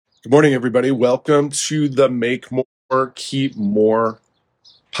Good morning, everybody. Welcome to the Make More, Keep More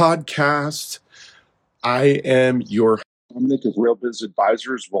podcast. I am your Dominic of Real Biz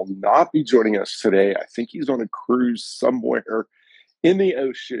Advisors will not be joining us today. I think he's on a cruise somewhere in the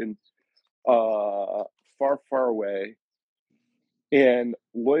ocean, far, far away. And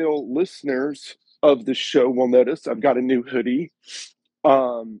loyal listeners of the show will notice I've got a new hoodie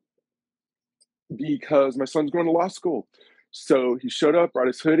because my son's going to law school. So he showed up, brought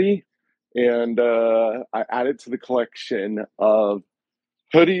his hoodie, and I added to the collection of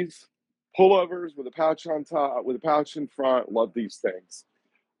hoodies, pullovers with a pouch on top, with a pouch in front. Love these things.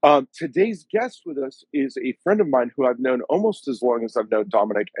 Today's guest with us is a friend of mine who I've known almost as long as I've known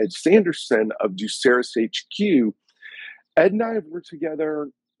Dominic, Ed Sanderson of Duceris HQ. Ed and I have worked together.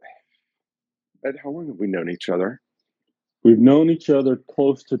 Ed, how long have we known each other? We've known each other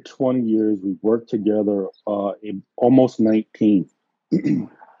close to 20 years. We've worked together in almost 19.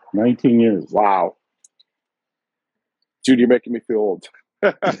 19 years. Wow. Dude, you're making me feel old.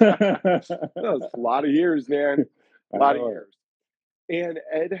 That was a lot of years, man. A lot of years. And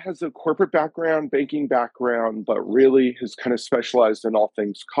Ed has a corporate background, banking background, but really has kind of specialized in all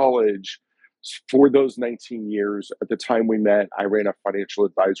things college for those 19 years. At the time we met, I ran a financial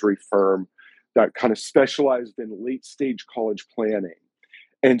advisory firm that kind of specialized in late stage college planning.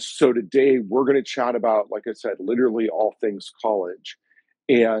 And so today we're going to chat about, like I said, literally all things college.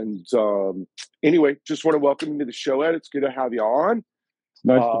 And anyway, just want to welcome you to the show, Ed. It's good to have you on. It's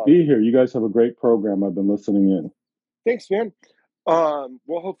nice to be here. You guys have a great program. I've been listening in. Thanks, man.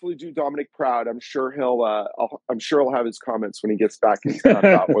 We'll hopefully do Dominic proud. I'm sure he'll have his comments when he gets back in town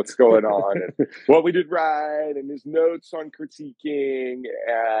about what's going on and what we did right and his notes on critiquing.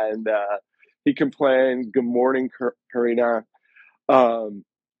 And he complained, good morning, Karina.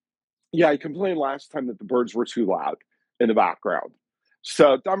 Yeah, he complained last time that the birds were too loud in the background.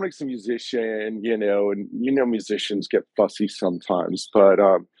 So Dominic's a musician, and musicians get fussy sometimes. But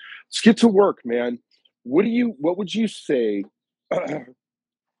let's get to work, man. What would you say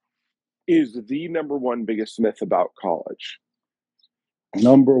is the number one biggest myth about college?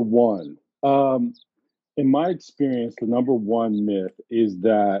 Number one. In my experience, the number one myth is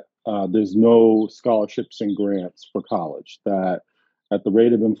that there's no scholarships and grants for college. That at the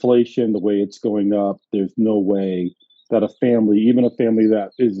rate of inflation, the way it's going up, there's no way that a family, even a family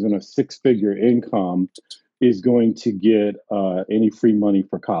that is in a six-figure income, is going to get any free money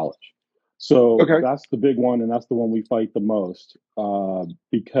for college. So Okay. that's the big one, and that's the one we fight the most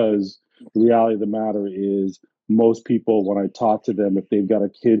because the reality of the matter is most people, when I talk to them, if they've got a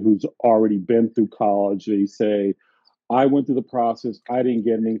kid who's already been through college, they say, I went through the process, I didn't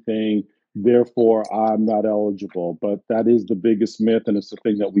get anything, therefore I'm not eligible. But that is the biggest myth, and it's the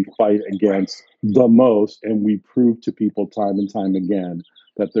thing that we fight against the most. And we prove to people time and time again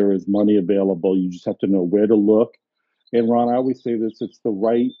that there is money available. You just have to know where to look. And Ron, I always say this, it's the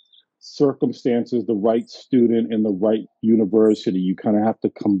right circumstances, the right student, and the right university. You kind of have to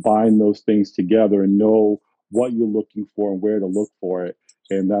combine those things together and know what you're looking for and where to look for it.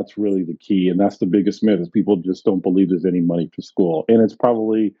 And that's really the key. And that's the biggest myth is people just don't believe there's any money for school. And it's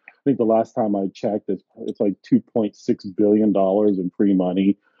probably, I think the last time I checked, it's like $2.6 billion in free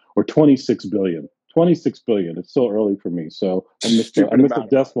money, or 26 billion. 26 billion. It's still early for me. So I missed a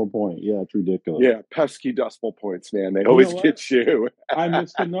decimal point. Yeah, it's ridiculous. Yeah, pesky decimal points, man. They always get you. I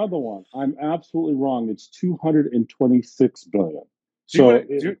missed another one. I'm absolutely wrong. It's 226 billion.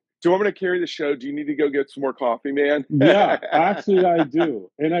 Do you want me to carry the show? Do you need to go get some more coffee, man? Yeah, actually, I do.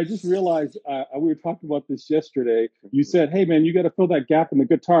 And I just realized we were talking about this yesterday. You said, hey, man, you got to fill that gap in the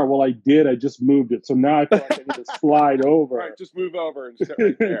guitar. Well, I did. I just moved it. So now I feel like I need to slide over. Right, just move over and sit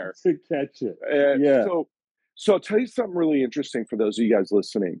right there. to catch it. Yeah. So I'll tell you something really interesting for those of you guys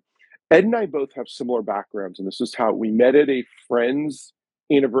listening. Ed and I both have similar backgrounds, and this is how we met at a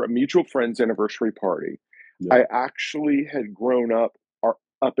mutual friend's anniversary party. Yeah. I actually had grown up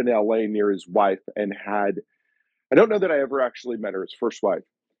in LA near his wife and I don't know that I ever actually met her, his first wife.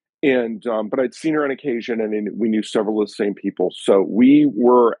 And, but I'd seen her on occasion and we knew several of the same people. So we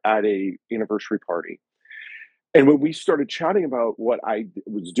were at a anniversary party. And when we started chatting about what I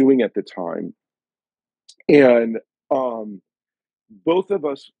was doing at the time, and both of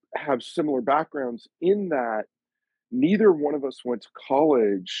us have similar backgrounds in that neither one of us went to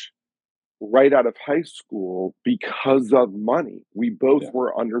college right out of high school because of money. We both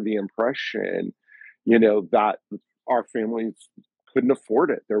were under the impression, that our families couldn't afford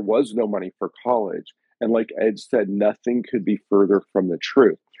it. There was no money for college. And like Ed said, nothing could be further from the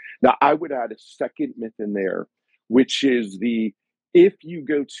truth. Now, I would add a second myth in there, which is if you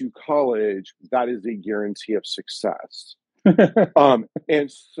go to college, that is a guarantee of success.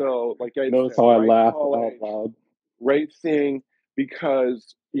 And so, like I Notice said, how I right laughed out college, loud. right thing,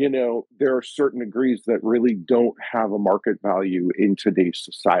 because, there are certain degrees that really don't have a market value in today's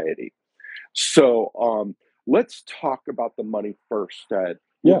society. So, let's talk about the money first, Ed.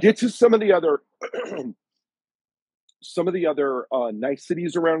 We'll Yeah. get to some of the other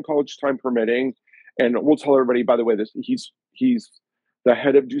niceties around college, time permitting, and we'll tell everybody. By the way, this he's the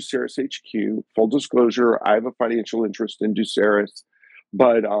head of Duceris HQ. Full disclosure: I have a financial interest in Duceris,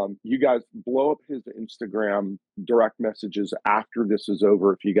 but you guys blow up his Instagram direct messages after this is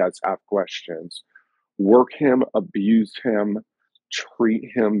over if you guys have questions. Work him, abuse him, treat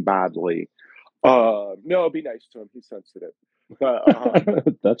him badly. No, be nice to him. He's sensitive, but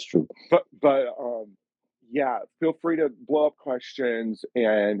That's true. yeah, feel free to blow up questions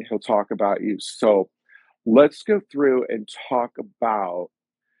and he'll talk about you. So let's go through and talk about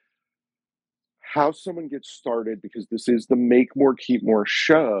how someone gets started, because this is the Make More Keep More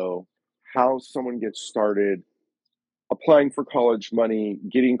show. How someone gets started applying for college money,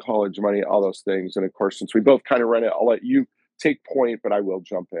 getting college money, all those things. And of course, since we both kind of run it, I'll let you take point, but I will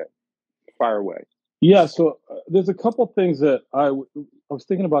jump in. Fire away. Yeah, so there's a couple things that I was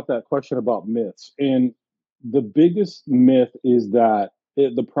thinking about that question about myths, and the biggest myth is that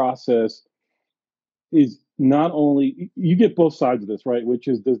the process is not only you get both sides of this, right? Which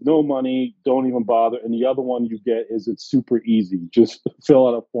is there's no money, don't even bother, and the other one you get is it's super easy, just fill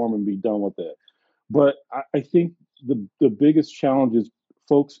out a form and be done with it. But I think the biggest challenge is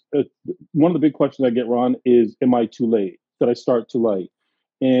folks. One of the big questions I get, Ron, is am I too late? Did I start too late?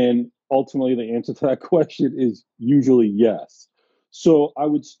 And ultimately, the answer to that question is usually yes. So I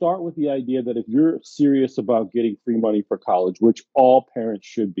would start with the idea that if you're serious about getting free money for college, which all parents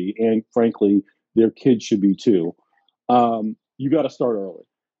should be, and frankly, their kids should be too, you got to start early.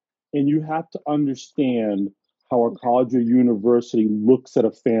 And you have to understand how a college or university looks at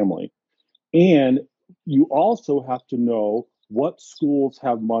a family. And you also have to know what schools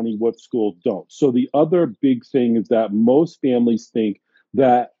have money, what schools don't. So the other big thing is that most families think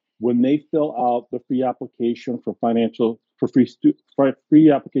that when they fill out the free application for free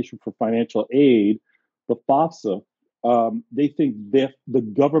application for financial aid, the FAFSA, they think that the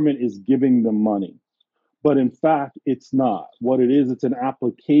government is giving them money. But in fact, it's not. What it is, it's an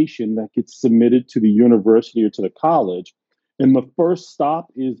application that gets submitted to the university or to the college. And the first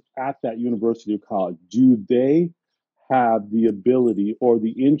stop is at that university or college. Do they have the ability or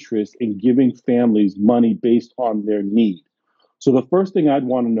the interest in giving families money based on their need? So the first thing I'd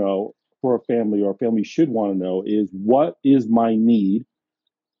want to know for a family, or a family should want to know, is what is my need?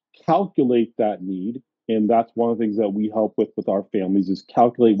 Calculate that need. And that's one of the things that we help with our families is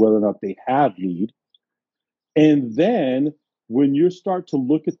calculate whether or not they have need. And then when you start to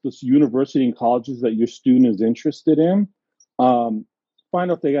look at this university and colleges that your student is interested in, find out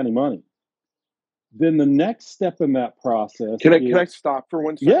if they got any money. Then the next step in that process Can I is, stop for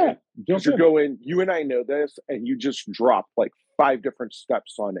one yeah, second? Because jump you're in. going, you and I know this, and you just dropped like five different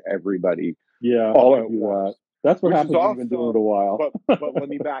steps on everybody Yeah, all I at do that. once, That's what which is happens when you've been doing it a awesome. while. But let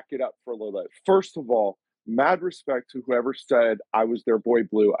me back it up for a little bit. First of all, mad respect to whoever said I was their boy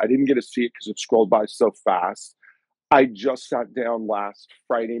blue. I didn't get to see it because it scrolled by so fast. I just sat down last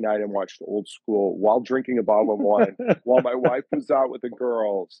Friday night and watched Old School while drinking a bottle of wine while my wife was out with the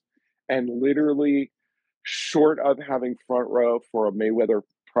girls. And literally, short of having front row for a Mayweather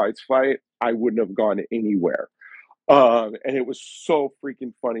prize fight, I wouldn't have gone anywhere. And it was so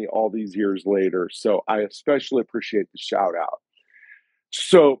freaking funny all these years later. So I especially appreciate the shout out.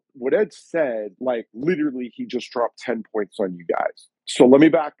 So what Ed said, like literally, he just dropped 10 points on you guys. So let me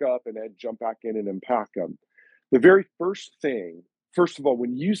back up and Ed jump back in and unpack them. The very first thing, first of all,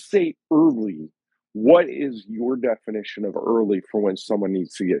 when you say early, what is your definition of early for when someone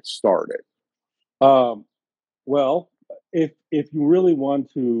needs to get started? um, well, if you really want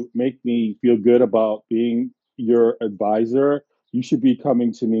to make me feel good about being your advisor, you should be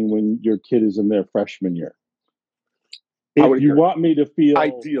coming to me when your kid is in their freshman year. I If would you agree. want me to feel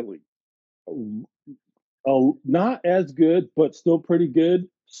Ideally. not as good, but still pretty good.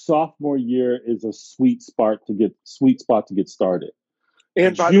 Sophomore year is a sweet spot to get started.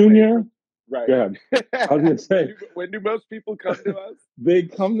 And by the way, Junior, for right. go ahead. I was gonna say When do most people come to us? they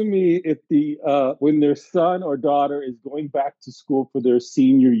come to me if when their son or daughter is going back to school for their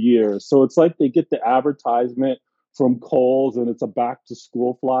senior year. So it's like they get the advertisement from Kohl's and it's a back to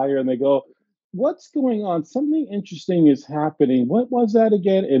school flyer, and they go, "What's going on? Something interesting is happening. What was that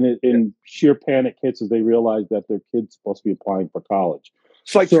again?" And Yeah. in sheer panic hits as they realize that their kid's supposed to be applying for college.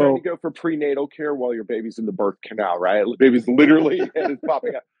 It's like trying to So go for prenatal care while your baby's in the birth canal, right? The baby's literally head is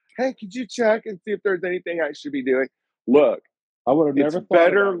popping out. Hey, could you check and see if there's anything I should be doing? Look, I would have it's never thought of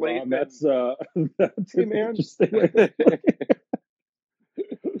better that, late Ron. than That's hey an man. interesting way to put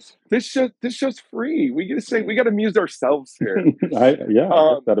This show's free. We gotta say we gotta amuse ourselves here. it. I get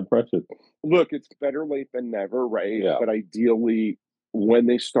Um, that impression. Look, it's better late than never, right? Yeah. But ideally, when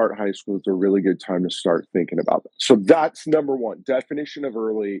they start high school, it's a really good time to start thinking about that. So that's number one. Definition of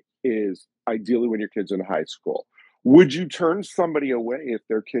early is ideally when your kid's in high school. Would you turn somebody away if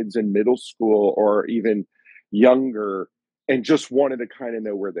their kid's in middle school or even younger and just wanted to kind of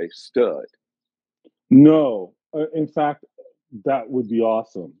know where they stood, No, in fact, that would be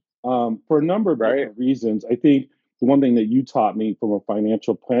awesome. For a number of right? different reasons. I think the one thing that you taught me from a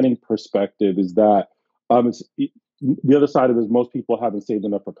financial planning perspective is that the other side of it is most people haven't saved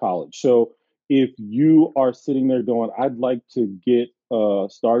enough for college. So if you are sitting there going, I'd like to get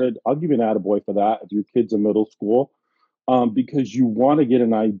started, I'll give you an attaboy for that if your kid's in middle school, because you want to get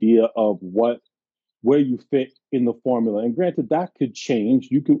an idea of where you fit in the formula. And granted, that could change.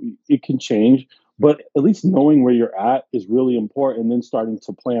 It can change, but at least knowing where you're at is really important, and then starting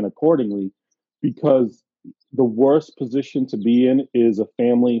to plan accordingly. Because the worst position to be in is a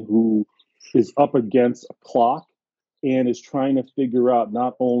family who is up against a clock and is trying to figure out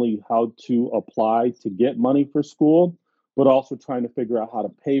not only how to apply to get money for school, but also trying to figure out how to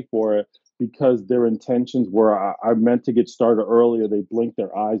pay for it because their intentions were I meant to get started earlier. They blink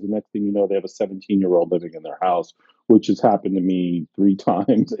their eyes. The next thing you know, they have a 17-year-old living in their house, which has happened to me 3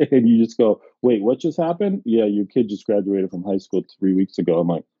 times. And you just go, wait, what just happened? Yeah, your kid just graduated from high school 3 weeks ago. I'm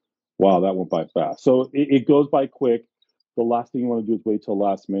like, wow, that went by fast. So it goes by quick. The last thing you want to do is wait till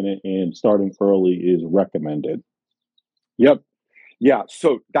last minute, and starting early is recommended. Yep. Yeah.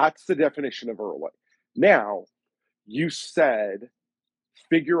 So that's the definition of early. Now, you said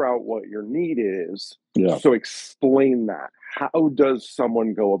figure out what your need is. Yeah. So explain that. How does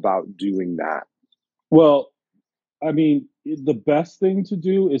someone go about doing that? Well, I mean, the best thing to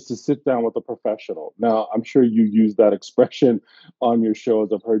do is to sit down with a professional. Now, I'm sure you use that expression on your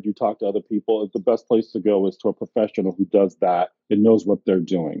shows. I've heard you talk to other people. The best place to go is to a professional who does that and knows what they're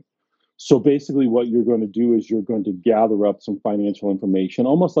doing. So basically, what you're going to do is you're going to gather up some financial information,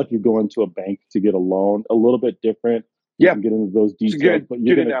 almost like you're going to a bank to get a loan. A little bit different. We Yeah, can get into those it's a details, good but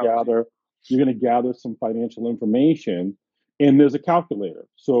good analogy. you're going to gather some financial information, and there's a calculator.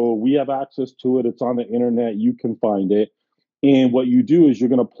 So we have access to it. It's on the internet. You can find it. And what you do is you're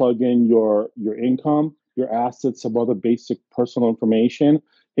going to plug in your income, your assets, some other basic personal information,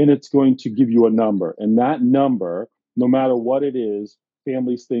 and it's going to give you a number. And that number, no matter what it is,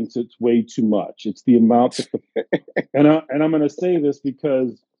 families thinks it's way too much. It's the amount that the and I'm going to say this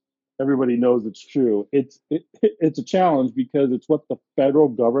because everybody knows it's true. It's a challenge because it's what the federal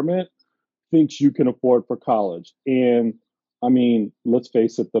government thinks you can afford for college. And I mean, let's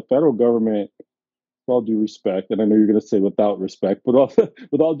face it, the federal government, with all due respect, and I know you're going to say without respect, but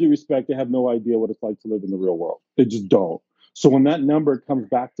with all due respect, they have no idea what it's like to live in the real world. They just don't. So when that number comes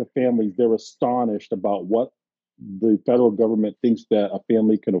back to families, they're astonished about what the federal government thinks that a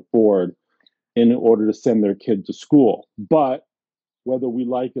family can afford in order to send their kid to school. But whether we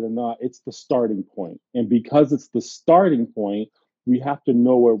like it or not, it's the starting point. And because it's the starting point, we have to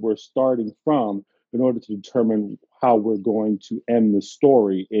know where we're starting from in order to determine how we're going to end the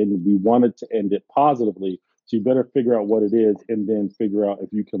story. And we wanted to end it positively. So you better figure out what it is and then figure out if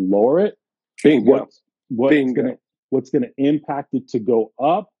you can lower it, Bingo. what's what's gonna Bingo. what's gonna impact it to go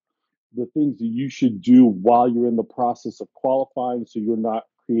up, the things that you should do while you're in the process of qualifying so you're not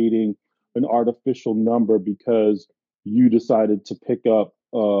creating an artificial number because you decided to pick up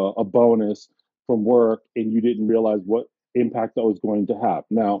a bonus from work and you didn't realize what impact that was going to have.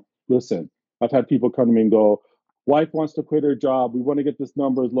 Now, listen, I've had people come to me and go, wife wants to quit her job. We want to get this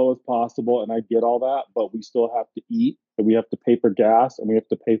number as low as possible. And I get all that, but we still have to eat and we have to pay for gas and we have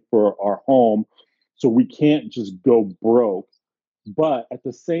to pay for our home. So we can't just go broke, but at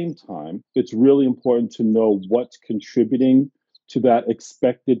the same time, it's really important to know what's contributing to that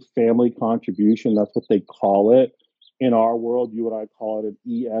expected family contribution. That's what they call it. In our world, you and I call it an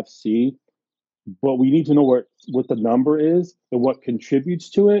EFC. But we need to know what the number is and what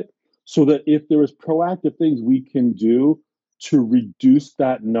contributes to it so that if there is proactive things we can do to reduce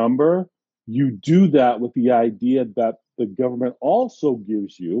that number, you do that with the idea that the government also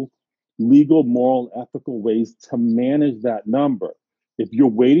gives you legal, moral, ethical ways to manage that number. If you're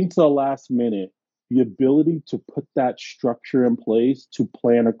waiting to the last minute, the ability to put that structure in place to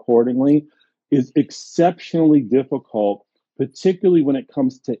plan accordingly is exceptionally difficult, particularly when it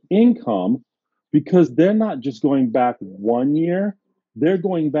comes to income, because they're not just going back 1 year, they're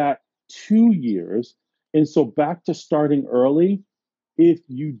going back 2 years. And so back to starting early, if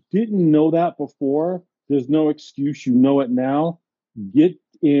you didn't know that before, There's no excuse. You know it now. Get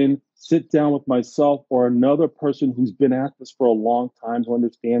in, sit down with myself or another person who's been at this for a long time to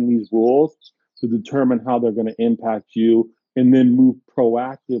understand these rules to determine how they're going to impact you and then move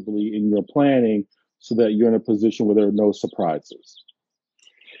proactively in your planning so that you're in a position where there are no surprises.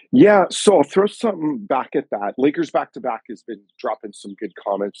 Yeah, so I'll throw something back at that. Lakers back to back has been dropping some good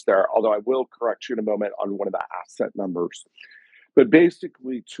comments there, although I will correct you in a moment on one of the asset numbers. But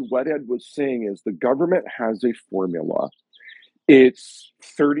basically, to what Ed was saying is the government has a formula. It's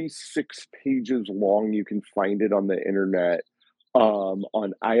 36 pages long. You can find it on the internet on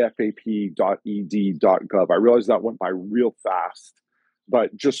ifap.ed.gov. I realize that went by real fast,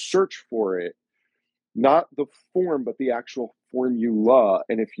 but just search for it, not the form, but the actual formula.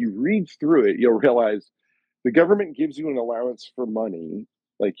 And if you read through it, you'll realize the government gives you an allowance for money.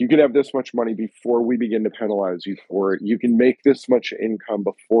 Like you can have this much money before we begin to penalize you for it. You can make this much income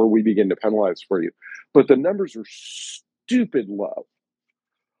before we begin to penalize for you. But the numbers are stupid low.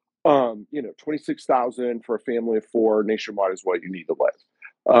 26,000 for a family of four nationwide is what you need to live.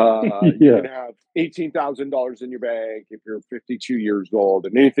 You Yeah. can have $18,000 in your bank if you're 52 years old,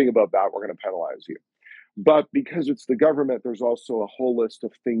 and anything above that, we're going to penalize you. But because it's the government, there's also a whole list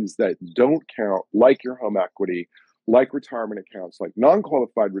of things that don't count, like your home equity, like retirement accounts, like non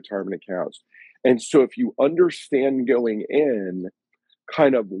qualified retirement accounts. And so if you understand going in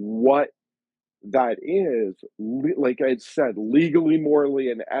kind of what that is, like I said, legally, morally,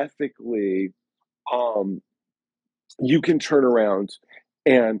 and ethically, um, you can turn around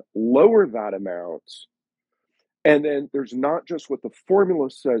and lower that amount. And then there's not just what the formula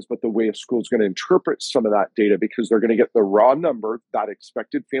says, but the way a school is going to interpret some of that data because they're going to get the raw number, that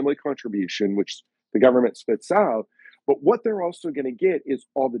expected family contribution, which the government spits out. But what they're also going to get is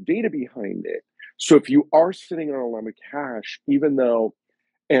all the data behind it. So if you are sitting on a lump of cash, even though,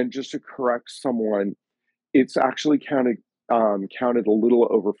 and just to correct someone, it's actually counted a little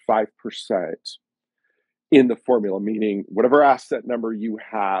over 5% in the formula, meaning whatever asset number you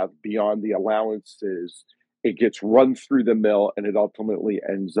have beyond the allowances, it gets run through the mill and it ultimately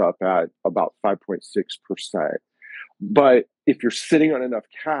ends up at about 5.6%. But if you're sitting on enough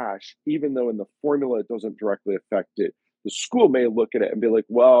cash, even though in the formula it doesn't directly affect it, the school may look at it and be like,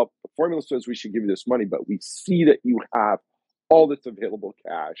 well, the formula says we should give you this money, but we see that you have all this available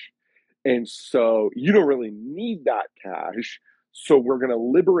cash. And so you don't really need that cash. So we're going to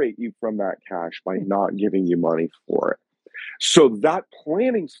liberate you from that cash by not giving you money for it. So that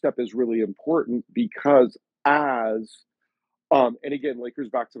planning step is really important because and again, Lakers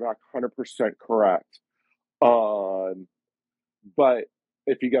back to back, 100% correct. But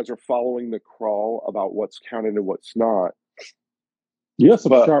if you guys are following the crawl about what's counted and what's not, You have some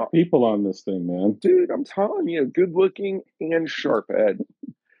but sharp people on this thing, man. dude, I'm telling you, good looking and sharp, Ed.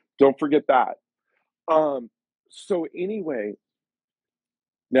 Don't forget that. So anyway,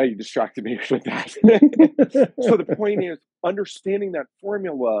 now you distracted me with that. So the point is, understanding that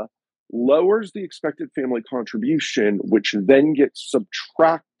formula lowers the expected family contribution, which then gets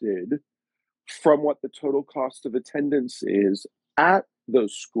subtracted from what the total cost of attendance is at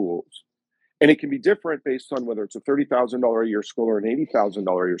those schools. And it can be different based on whether it's a $30,000 a year school or an $80,000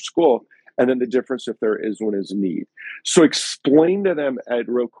 a year school. And then the difference, if there is one, is need. So explain to them, Ed,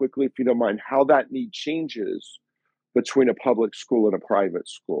 real quickly, if you don't mind, how that need changes between a public school and a private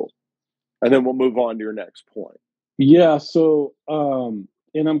school. And then we'll move on to your next point. Yeah, so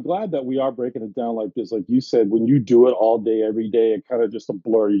and I'm glad that we are breaking it down like this. Like you said, when you do it all day, every day, it kind of just a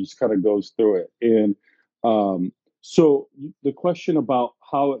blur. You just kind of goes through it. And so the question about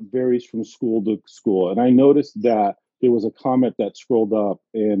how it varies from school to school, and I noticed that there was a comment that scrolled up,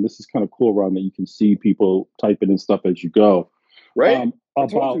 and this is kind of cool, Ron, that you can see people typing and stuff as you go. Right? I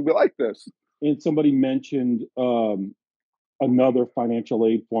told you About we like this. and somebody mentioned another financial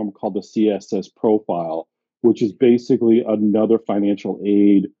aid form called the CSS profile, which is basically another financial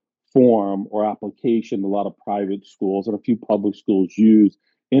aid form or application a lot of private schools and a few public schools use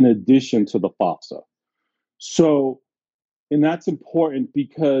in addition to the FAFSA. So, and that's important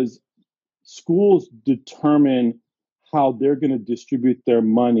because schools determine how they're going to distribute their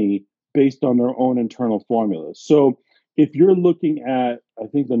money based on their own internal formulas. So, if you're looking at, I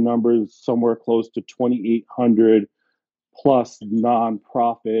think the number is somewhere close to 2,800 plus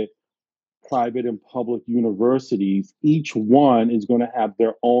nonprofit, private, and public universities, each one is going to have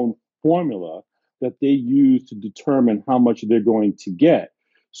their own formula that they use to determine how much they're going to get.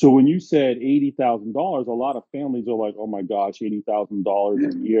 So when you said $80,000, a lot of families are like, "Oh my gosh,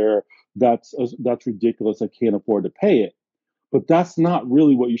 $80,000 a year, that's ridiculous. I can't afford to pay it." But that's not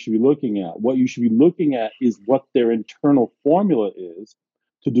really what you should be looking at. What you should be looking at is what their internal formula is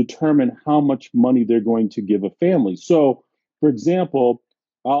to determine how much money they're going to give a family. So, for example,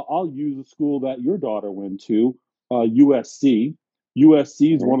 I'll use a school that your daughter went to, USC.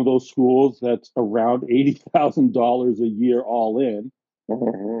 USC is Mhm. one of those schools that's around $80,000 a year all in.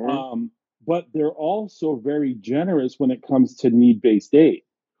 Mhm. Um, but they're also very generous when it comes to need based aid.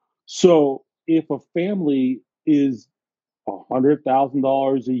 So if a family is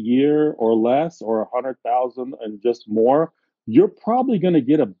 $100,000 a year or less, or 100,000 and just more, you're probably going to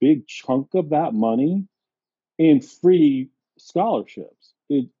get a big chunk of that money in free scholarships.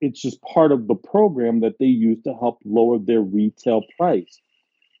 It's just part of the program that they use to help lower their retail price.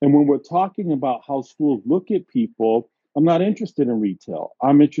 And when we're talking about how schools look at people, I'm not interested in retail.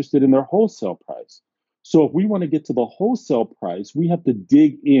 I'm interested in their wholesale price. So if we want to get to the wholesale price, we have to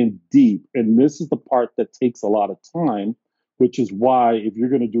dig in deep. And this is the part that takes a lot of time, which is why if you're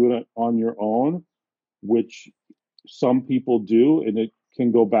going to do it on your own, which some people do, and it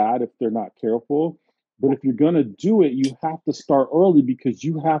can go bad if they're not careful. But if you're going to do it, you have to start early because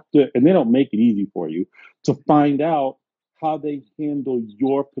you have to, and they don't make it easy for you to find out how they handle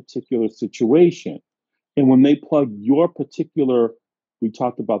your particular situation. And when they plug your particular, we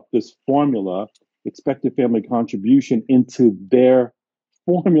talked about this formula, expected family contribution, into their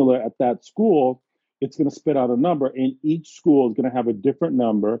formula at that school, it's going to spit out a number, and each school is going to have a different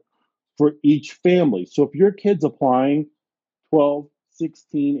number for each family. So if your kid's applying 12,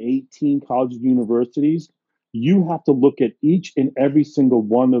 16, 18 colleges and universities, you have to look at each and every single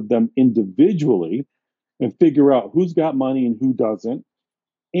one of them individually and figure out who's got money and who doesn't.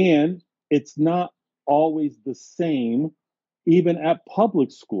 And it's not always the same, even at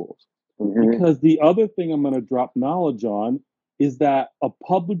public schools. Mhm. Because the other thing I'm going to drop knowledge on is that a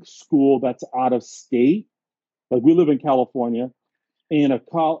public school that's out of state, like we live in California, and a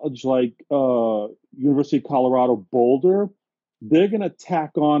college like University of Colorado Boulder, they're going to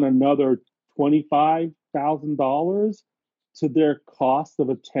tack on another $25,000 to their cost of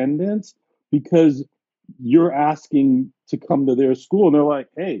attendance because you're asking to come to their school, and they're like,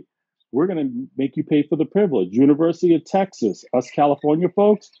 "Hey, we're going to make you pay for the privilege." University of Texas, us California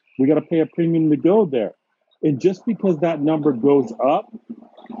folks, we got to pay a premium to go there. And just because that number goes up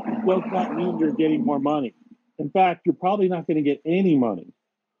does not mean you're getting more money. In fact, you're probably not going to get any money.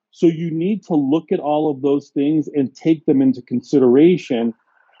 So you need to look at all of those things and take them into consideration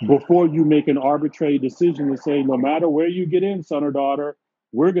before you make an arbitrary decision to say, no matter where you get in, son or daughter,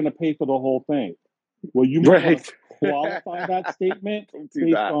 we're going to pay for the whole thing. Well, you might want to Right. qualify that statement Don't do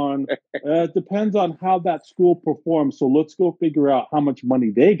based that. on, it depends on how that school performs. So let's go figure out how much money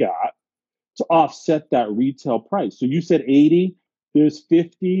they got to offset that retail price. So you said 80, there's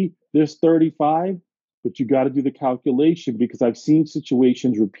 50, there's 35, but you got to do the calculation because I've seen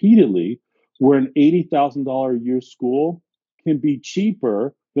situations repeatedly where an $80,000 a year school can be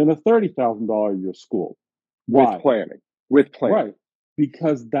cheaper than a $30,000 a year school. With Why? planning. With Right. planning.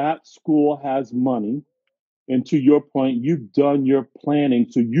 Because that school has money. And to your point, you've done your planning.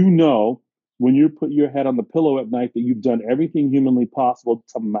 So you know when you put your head on the pillow at night that you've done everything humanly possible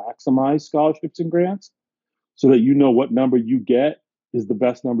to maximize scholarships and grants so that you know what number you get is the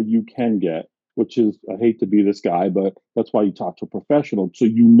best number you can get, which is, I hate to be this guy, but that's why you talk to a professional. So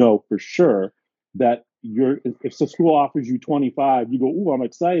you know for sure that if the school offers you 25, you go, "Ooh, I'm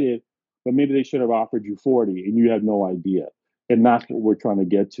excited," but maybe they should have offered you 40 and you had no idea. And that's what we're trying to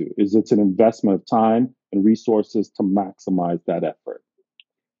get to is it's an investment of time and resources to maximize that effort.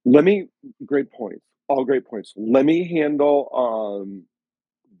 Let me Great points. All great points. Let me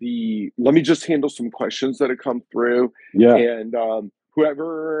just handle some questions that have come through. Yeah. And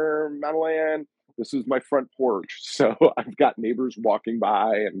whoever, Madeline, this is my front porch. So I've got neighbors walking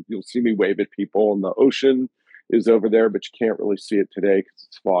by, and you'll see me wave at people. And the ocean is over there, but you can't really see it today because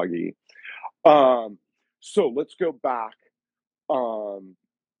it's foggy. Um, so let's go back um,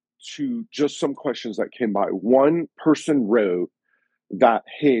 to just some questions that came by. One person wrote that,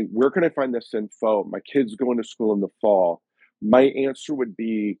 "Hey, where can I find this info? My kid's going to school in the fall." My answer would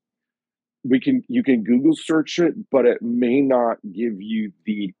be, you can Google search it, but it may not give you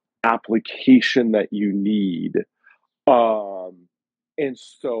the application that you need. Um, and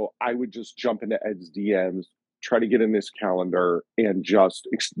so I would just jump into Ed's DMs, try to get in this calendar, and just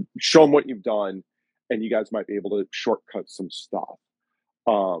show him what you've done, and you guys might be able to shortcut some stuff.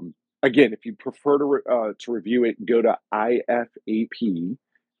 Um, Again, if you prefer to review it, go to IFAP,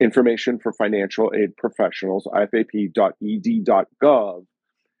 Information for Financial Aid Professionals, ifap.ed.gov,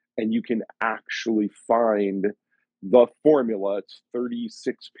 and you can actually find the formula. It's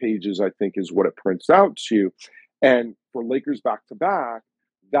 36 pages, I think, is what it prints out to. And for Lakers back to back,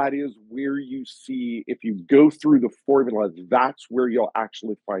 that is where you see, if you go through the formula, that's where you'll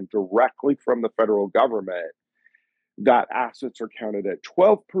actually find directly from the federal government that assets are counted at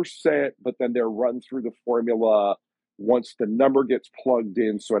 12%, but then they're run through the formula once the number gets plugged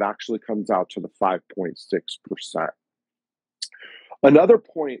in. So it actually comes out to the 5.6%. Another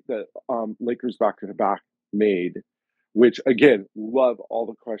point that Lakers Back to Back made, which again, love all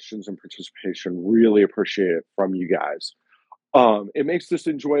the questions and participation, really appreciate it from you guys. It makes this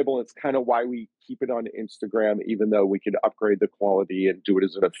enjoyable. It's kind of why we keep it on Instagram, even though we could upgrade the quality and do it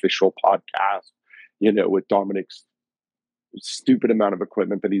as an official podcast, with Dominic's stupid amount of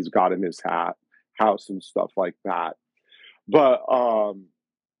equipment that he's got in his house and stuff like that. But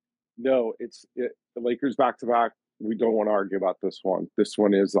no, the Lakers back to back. We don't want to argue about this one. This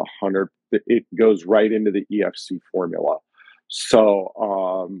one is 100. It goes right into the EFC formula.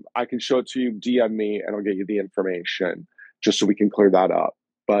 So I can show it to you. DM me, and I'll get you the information just so we can clear that up.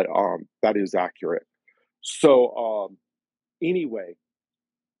 But that is accurate. So anyway,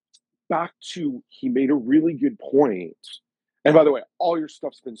 back to, he made a really good point. And by the way, all your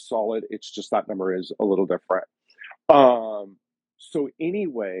stuff's been solid. It's just that number is a little different. So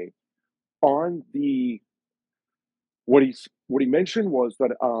anyway, on the what he mentioned was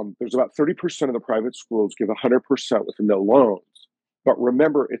that there's about 30% of the private schools give 100% with no loans. But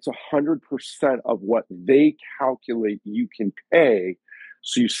remember, it's 100% of what they calculate you can pay.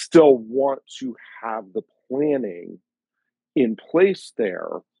 So you still want to have the planning in place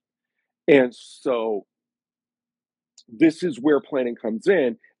there. And so this is where planning comes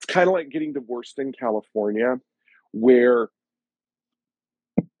in. It's kind of like getting divorced in California, where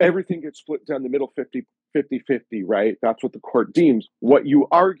everything gets split down the middle 50-50, right? That's what the court deems. What you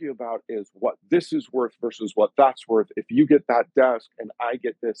argue about is what this is worth versus what that's worth. If you get that desk and I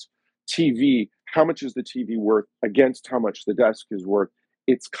get this TV, how much is the TV worth against how much the desk is worth?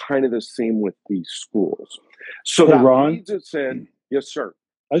 It's kind of the same with these schools. So Hey, that Ron, leads us in. Yes, sir.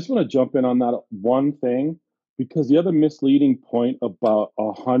 I just want to jump in on that one thing, because the other misleading point about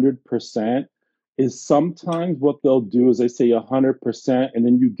 100% is sometimes what they'll do is they say 100%, and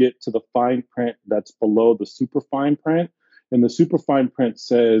then you get to the fine print that's below the super fine print, and the super fine print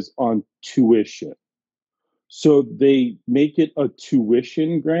says on tuition. So they make it a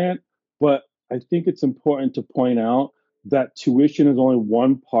tuition grant, but I think it's important to point out that tuition is only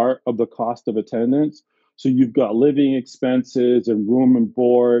one part of the cost of attendance. So you've got living expenses and room and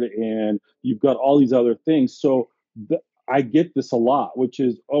board, and you've got all these other things. So I get this a lot, which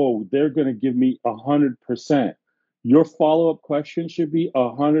is, oh, they're going to give me 100%. Your follow up question should be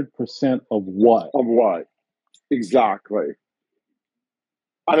 100% of what? Of what? Exactly.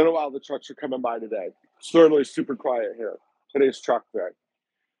 I don't know how the trucks are coming by today. Certainly super quiet here. Today's truck day.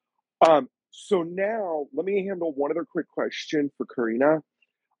 So now let me handle one other quick question for Karina.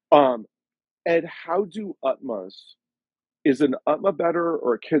 Ed, how do UTMAs, is an UTMA better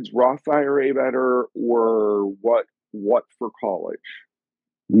or a kid's Roth IRA better, or what for college?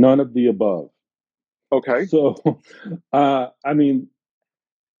 None of the above. Okay. So, I mean,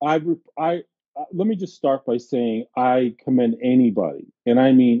 I let me just start by saying I commend anybody, and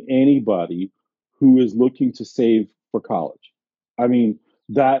I mean anybody, who is looking to save for college. I mean,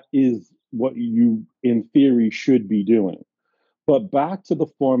 that is what you, in theory, should be doing. But back to the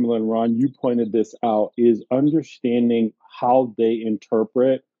formula, and Ron, you pointed this out, is understanding how they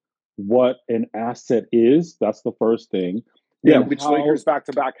interpret what an asset is. That's the first thing. Yeah, And which how Lakers back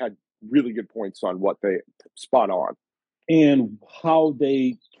to back had really good points on what they spot on. and how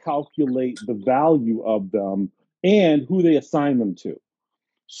they calculate the value of them and who they assign them to.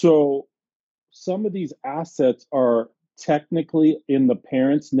 So some of these assets are technically in the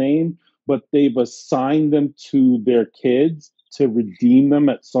parent's name, but they've assigned them to their kids to redeem them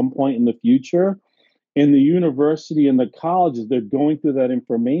at some point in the future. And the university and the colleges, they're going through that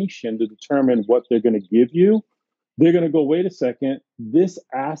information to determine what they're going to give you. They're going to go, wait a second, this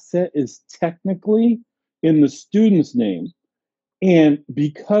asset is technically in the student's name. And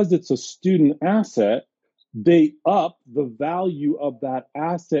because it's a student asset, they up the value of that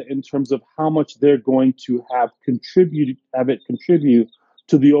asset in terms of how much they're going to have it contribute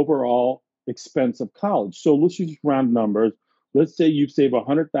to the overall expense of college. So let's just round numbers. Let's say you save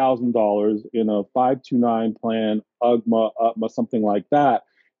 $100,000 in a 529 plan, UGMA, something like that.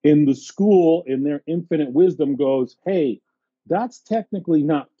 In the school, in their infinite wisdom, goes, hey, that's technically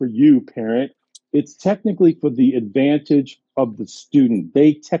not for you, parent. It's technically for the advantage of the student.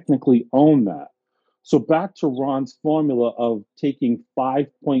 They technically own that. So back to Ron's formula of taking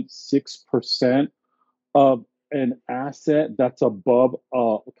 5.6% of an asset that's above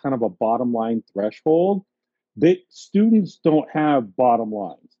kind of a bottom line threshold, Students don't have bottom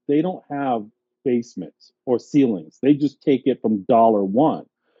lines. They don't have basements or ceilings. They just take it from dollar one.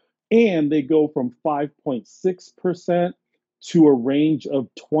 And they go from 5.6% to a range of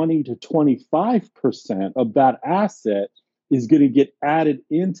 20 to 25% of that asset is going to get added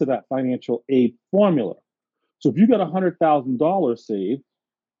into that financial aid formula. So if you got $100,000 saved,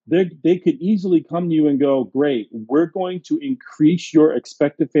 they could easily come to you and go, great, we're going to increase your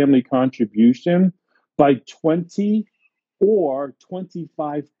expected family contribution by 20 or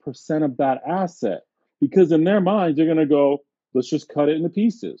 25% of that asset. Because in their minds, they're going to go, let's just cut it into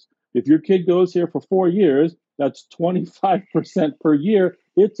pieces. If your kid goes here for 4 years, that's 25% per year.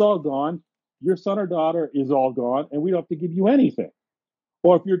 It's all gone. Your son or daughter is all gone, and we don't have to give you anything.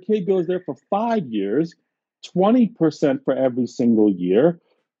 Or if your kid goes there for 5 years, 20% for every single year,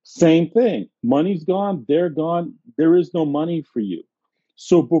 same thing. Money's gone, they're gone. There is no money for you.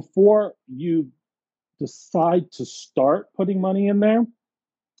 So before you decide to start putting money in there,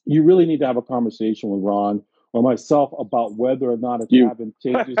 you really need to have a conversation with Ron or myself about whether or not it's You.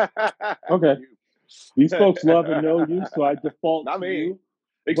 advantageous. Okay. These folks love and know you, so I default Not to me. you.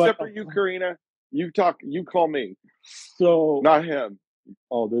 But Except for you, Karina. You call me, so not him.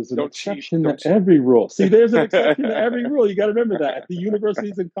 Oh, there's an Don't cheat. exception to Don't cheat. every rule. See, there's an exception to every rule. You got to remember that. At the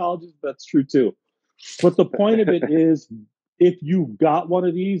universities and colleges, that's true too. But the point of it is, if you've got one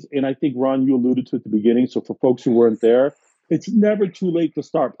of these, and I think, Ron, you alluded to at the beginning, so for folks who weren't there, it's never too late to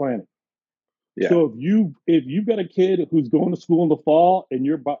start planning. Yeah. So if you've got a kid who's going to school in the fall and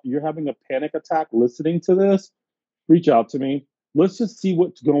you're having a panic attack listening to this, reach out to me. Let's just see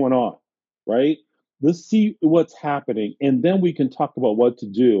what's going on, right? Let's see what's happening, and then we can talk about what to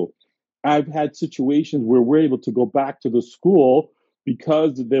do. I've had situations where we're able to go back to the school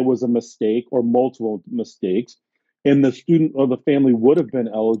because there was a mistake or multiple mistakes, and the student or the family would have been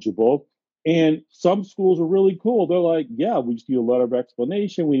eligible. And some schools are really cool. They're like, yeah, we just need a letter of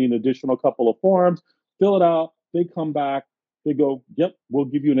explanation. We need an additional couple of forms. Fill it out. They come back. They go, yep, we'll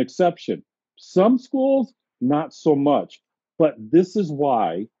give you an exception. Some schools, not so much. But this is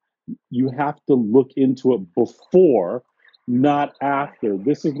why you have to look into it before, not after.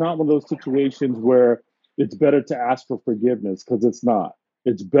 This is not one of those situations where it's better to ask for forgiveness, because it's not.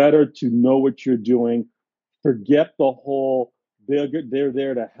 It's better to know what you're doing. Forget the whole they're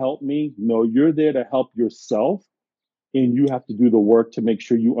there to help me. No, you're there to help yourself, and you have to do the work to make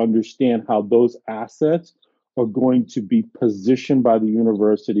sure you understand how those assets are going to be positioned by the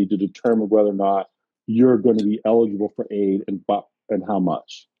university to determine whether or not you're going to be eligible for aid, and how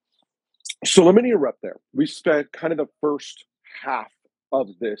much. So let me interrupt there. We spent kind of the first half of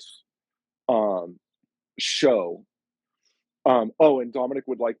this um, show. And Dominic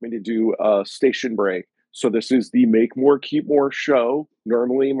would like me to do a station break. So this is the Make More, Keep More show.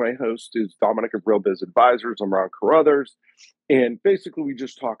 Normally, my host is Dominic of Real Biz Advisors. I'm Ron Carruthers. And basically, we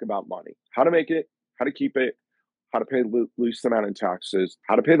just talk about money, how to make it, how to keep it, how to pay the least amount in taxes,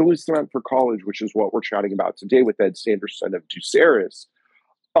 how to pay the least amount for college, which is what we're chatting about today with Ed Sanderson of Duceris.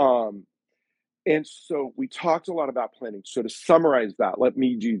 Um, and so we talked a lot about planning. So to summarize that, let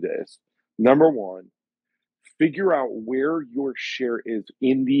me do this. Number one, figure out where your share is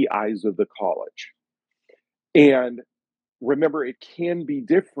in the eyes of the college. And remember, it can be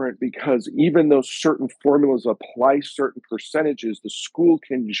different because even though certain formulas apply certain percentages, the school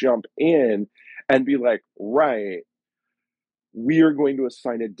can jump in and be like, right, we are going to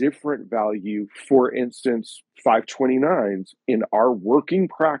assign a different value. For instance, 529s in our working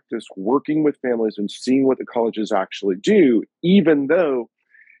practice, working with families and seeing what the colleges actually do, even though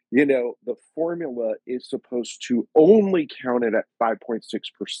the formula is supposed to only count it at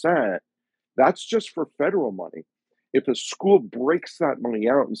 5.6%. That's just for federal money. If a school breaks that money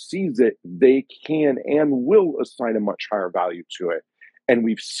out and sees it, they can and will assign a much higher value to it. And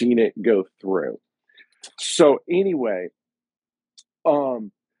we've seen it go through. So anyway,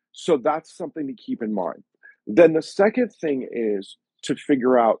 so that's something to keep in mind. Then the second thing is to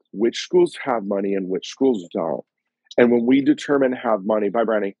figure out which schools have money and which schools don't. And when we determine have money, bye,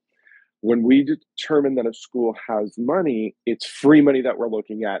 Brandy. When we determine that a school has money, it's free money that we're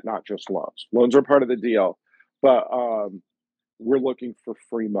looking at, not just loans. Loans are part of the deal, but we're looking for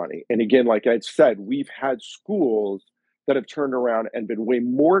free money. And again, like I said, we've had schools that have turned around and been way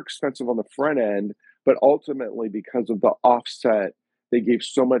more expensive on the front end, but ultimately, because of the offset, they gave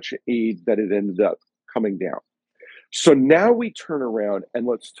so much aid that it ended up coming down. So now we turn around and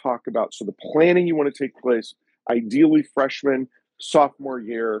let's talk about, so the planning you want to take place, ideally freshman, sophomore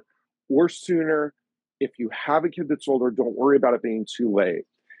year, or sooner. If you have a kid that's older, don't worry about it being too late.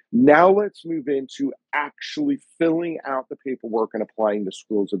 Now let's move into actually filling out the paperwork and applying to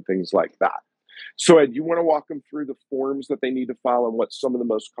schools and things like that. So, Ed, you want to walk them through the forms that they need to file and what some of the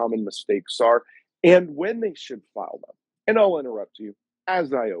most common mistakes are and when they should file them. And I'll interrupt you,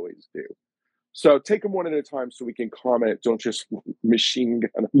 as I always do. So take them one at a time so we can comment. Don't just machine gun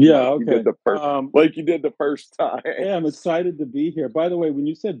them Yeah, okay. like you did the first time. Hey, I'm excited to be here. By the way, when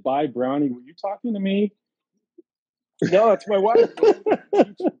you said bye brownie, were you talking to me? No, that's my wife,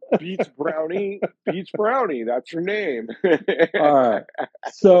 man. Beach Brownie. That's her name. All right.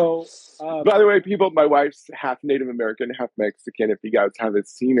 So, By the way, people, my wife's half Native American, half Mexican. If you guys haven't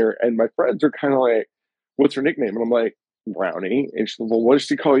seen her, and my friends are kind of like, "What's her nickname?" And I'm like, "Brownie." And she's like, "Well, what does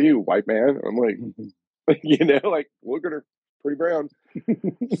she call you, white man?" And I'm like, like, look at her, pretty brown.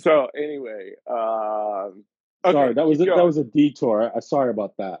 So anyway, sorry, okay, keep that going. was a detour. Sorry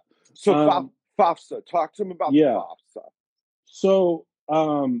about that. So Um, FAFSA, talk to him about the yeah. FAFSA. So,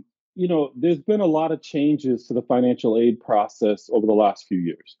 there's been a lot of changes to the financial aid process over the last few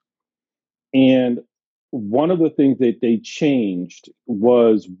years. And one of the things that they changed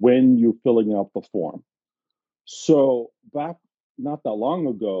was when you're filling out the form. So, back not that long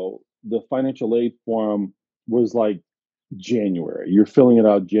ago, the financial aid form was like January. You're filling it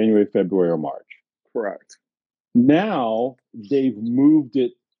out January, February, or March. Correct. Now they've moved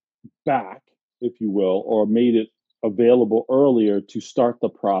it back, if you will, or made it available earlier to start the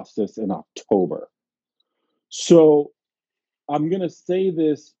process in October. So I'm going to say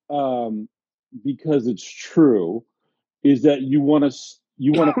this because it's true: is that you want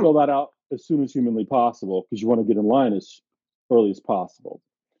to fill that out as soon as humanly possible because you want to get in line as early as possible.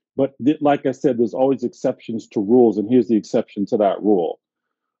 But like I said, there's always exceptions to rules, and here's the exception to that rule.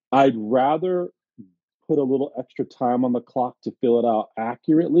 I'd rather put a little extra time on the clock to fill it out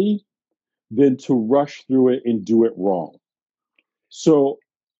accurately than to rush through it and do it wrong. So,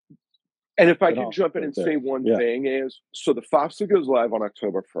 And if I and can I'll jump in right and there. say one Yeah. thing is, so the FAFSA goes live on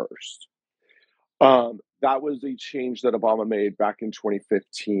October 1st. That was a change that Obama made back in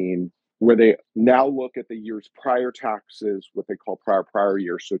 2015, where they now look at the year's prior taxes, what they call prior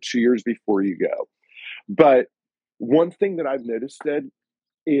year, so 2 years before you go. But one thing that I've noticed, Ed,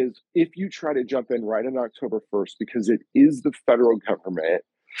 is if you try to jump in right on October 1st, because it is the federal government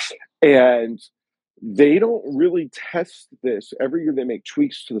and they don't really test this. Every year they make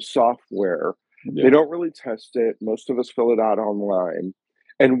tweaks to the software. Yeah. They don't really test it. Most of us fill it out online.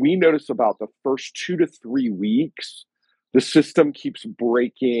 And we notice about the first 2 to 3 weeks, the system keeps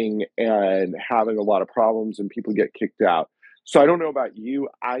breaking and having a lot of problems and people get kicked out. So I don't know about you.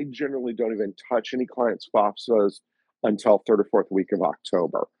 I generally don't even touch any clients' FAFSAs until third or fourth week of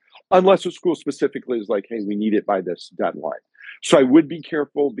October, unless the school specifically is like, hey, we need it by this deadline. So I would be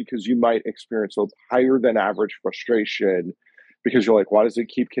careful because you might experience a higher than average frustration because you're like, why does it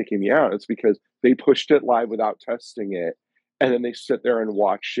keep kicking me out? It's because they pushed it live without testing it. And then they sit there and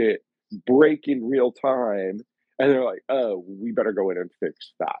watch it break in real time. And they're like, oh, we better go in and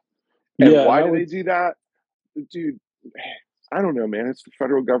fix that. And Yeah. And why I do they would, do that? Dude, I don't know, man. It's the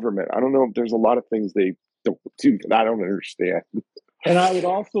federal government. I don't know if there's a lot of things they don't do that I don't understand. and I would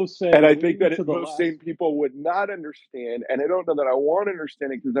also say And I think waiting that to the most last. sane people would not understand. And I don't know that I want to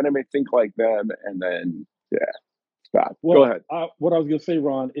understand it because then I may think like them. And then, yeah, it's bad. Go Well, ahead. what I was going to say,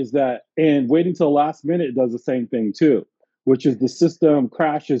 Ron, is that, and waiting till the last minute does the same thing too, which is the system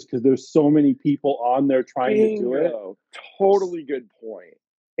crashes because there's so many people on there trying to do it. Bingo. Totally good point.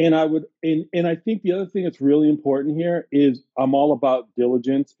 And and I think the other thing that's really important here is I'm all about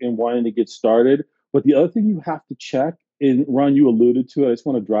diligence and wanting to get started. But the other thing you have to check, and Ron, you alluded to it, I just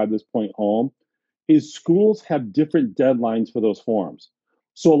want to drive this point home, is schools have different deadlines for those forms.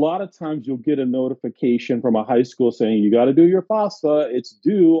 So a lot of times you'll get a notification from a high school saying you got to do your FAFSA. It's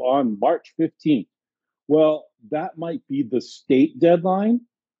due on March 15th. Well, that might be the state deadline,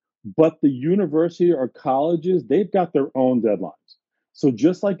 but the university or colleges, they've got their own deadlines. So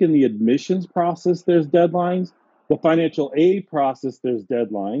just like in the admissions process, there's deadlines, the financial aid process, there's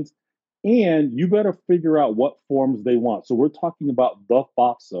deadlines, and you better figure out what forms they want. So we're talking about the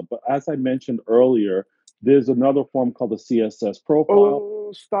FAFSA, but as I mentioned earlier, there's another form called the CSS profile.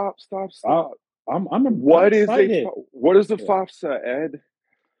 Oh, stop, stop, I, stop. I'm What is excited. what is the Yeah, FAFSA, Ed?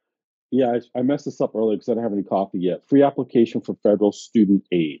 yeah. I messed this up earlier because I don't have any coffee yet. Free application for federal student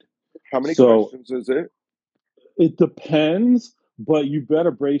aid. How many So questions is it? it depends, but you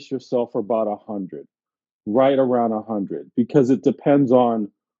better brace yourself for about 100, right around 100, because it depends on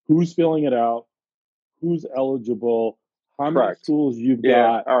who's filling it out, who's eligible, how many Correct. schools you've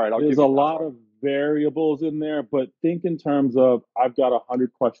Yeah. got. All right. I'll There's give a you that lot one. of variables in there, but think in terms of I've got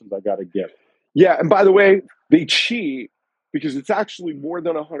 100 questions I got to get. Yeah. And by the way, they cheat because it's actually more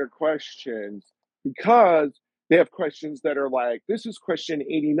than 100 questions because They have questions that are like, this is question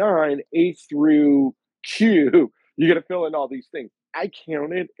 89, A through Q. You got to fill in all these things. I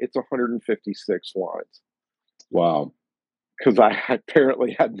counted, it's 156 lines Wow. because I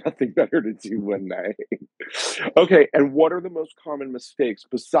apparently had nothing better to do one day. Okay, and what are the most common mistakes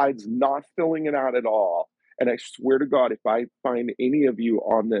besides not filling it out at all? And I swear to God, if I find any of you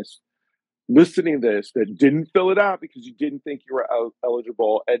on this listening to this that didn't fill it out because you didn't think you were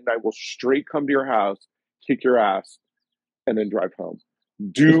eligible, Ed and I will straight come to your house, kick your ass, and then drive home.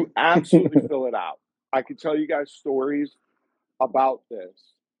 Do absolutely fill it out. I could tell you guys stories about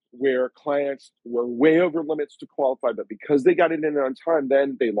this where clients were way over limits to qualify, but because they got it in on time,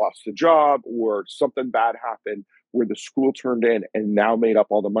 then they lost a job or something bad happened where the school turned in and now made up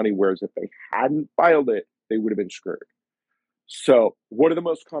all the money. Whereas if they hadn't filed it, they would have been screwed. So, what are the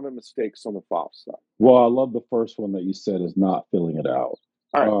most common mistakes on the file stuff? Well, I love the first one that you said is not filling it out.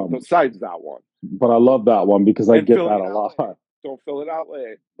 All right, besides that one. But I love that one because I get that a lot. Late. Don't fill it out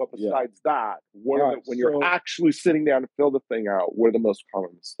late. But besides that, when you're actually sitting down to fill the thing out, what are the most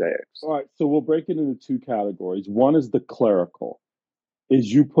common mistakes? All right, so we'll break it into two categories. One is the clerical.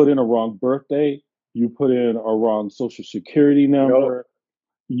 Is you put in a wrong birthday, you put in a wrong social security number.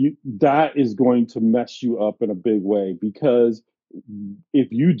 That is going to mess you up in a big way because if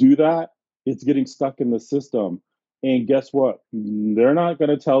you do that, it's getting stuck in the system. And guess what? They're not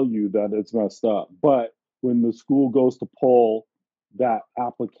going to tell you that it's messed up. But when the school goes to pull that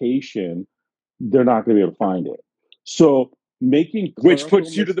application, they're not going to be able to find it. So making which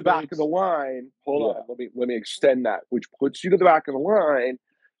puts you to the back of the line. Hold on, let me extend that. Which puts you to the back of the line,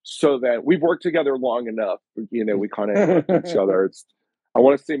 so that we've worked together long enough. You know, we kind of know each other. I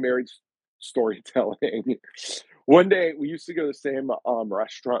want to say married storytelling. One day, we used to go to the same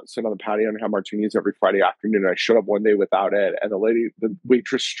restaurant, sit on the patio, and have martinis every Friday afternoon. And I showed up one day without Ed, and the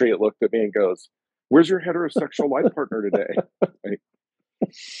waitress straight looked at me and goes, "Where's your heterosexual life partner today?" Like,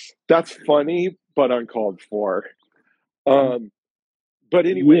 that's funny, but uncalled for. But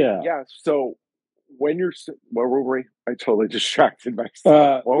anyway, so when you're, where were we? I totally distracted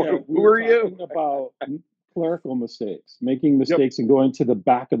myself. Who were you? About clerical mistakes, making mistakes and going to the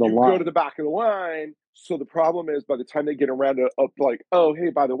back of the line. Go to the back of the line. So the problem is by the time they get around to like, oh, hey,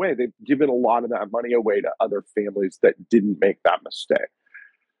 by the way, they've given a lot of that money away to other families that didn't make that mistake.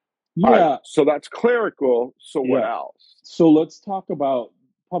 Yeah. So that's clerical. So what else? So let's talk about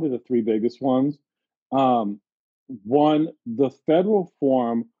probably the three biggest ones. One, the federal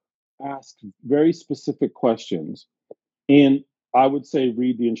form asks very specific questions. And I would say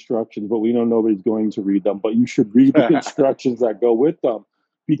read the instructions, but we know nobody's going to read them. But you should read the instructions that go with them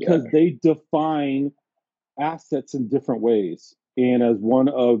because they define assets in different ways. And as one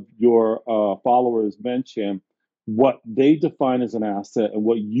of your followers mentioned, what they define as an asset and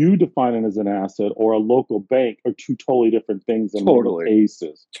what you define as an asset or a local bank are two totally different things in many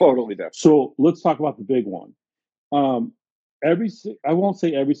cases. Totally different. So let's talk about the big one. I won't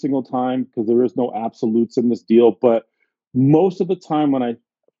say every single time because there is no absolutes in this deal, but most of the time when I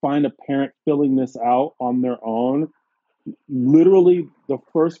find a parent filling this out on their own, literally the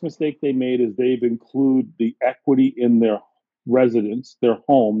first mistake they made is they've included the equity in their residence, their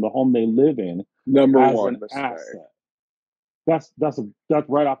home, the home they live in, as an asset. That's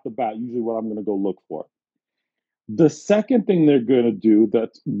right off the bat usually what I'm going to go look for. The second thing they're going to do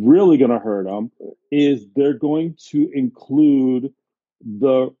that's really going to hurt them is they're going to include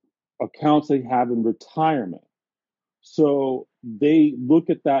the accounts they have in retirement. So they look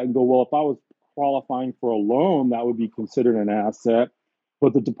at that and go, well, if I was qualifying for a loan, that would be considered an asset.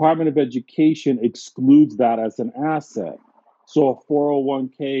 But the Department of Education excludes that as an asset. So a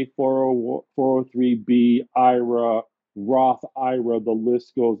 401k, 403b, IRA, Roth IRA, the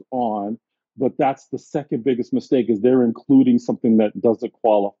list goes on. But that's the second biggest mistake is they're including something that doesn't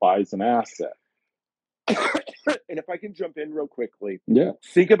qualify as an asset. And if I can jump in real quickly,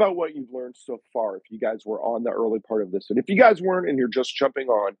 think about what you've learned so far. If you guys were on the early part of this, and if you guys weren't and you're just jumping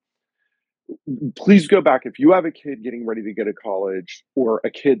on, please go back. If you have a kid getting ready to go to college or a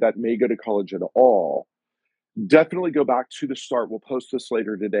kid that may go to college at all, definitely go back to the start. We'll post this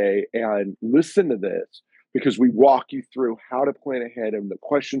later today and listen to this because we walk you through how to plan ahead and the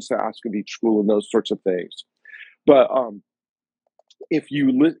questions to ask of each school and those sorts of things. But if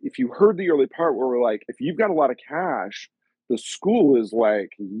you heard the early part where we're like, if you've got a lot of cash, the school is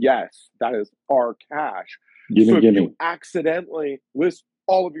like, yes, that is our cash. So if you accidentally list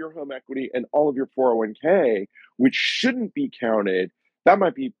all of your home equity and all of your 401k, which shouldn't be counted, that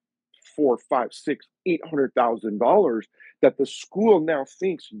might be $400,000, $500,000, $600,000, $800,000 that the school now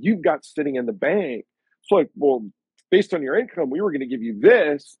thinks you've got sitting in the bank. It's like, well, based on your income, we were going to give you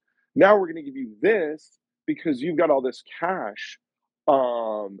this. Now we're going to give you this because you've got all this cash.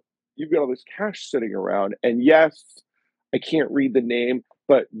 You've got all this cash sitting around, and yes, I can't read the name,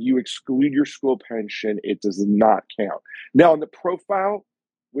 but you exclude your school pension. It does not count. Now, in the profile,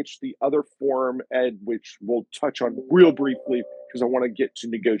 which the other form, Ed, which we'll touch on real briefly because I want to get to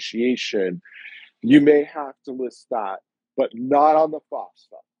negotiation, you may have to list that, but not on the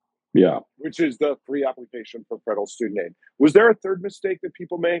FOSTA, Yeah. which is the free application for federal student aid. Was there a third mistake that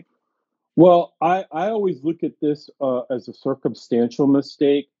people make? Well, I always look at this as a circumstantial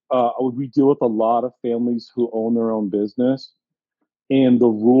mistake. We deal with a lot of families who own their own business, and the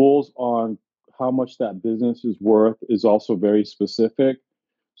rules on how much that business is worth is also very specific.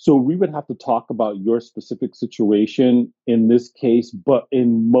 So we would have to talk about your specific situation in this case, but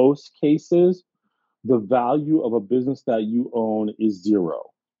in most cases, the value of a business that you own is zero.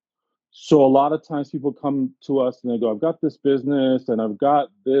 So a lot of times people come to us and they go, I've got this business and I've got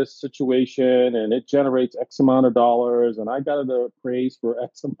this situation and it generates X amount of dollars and I got it appraised for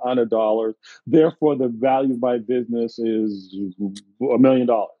X amount of dollars. Therefore, the value of my business is $1 million.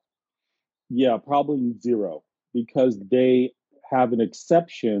 Yeah, probably zero because they have an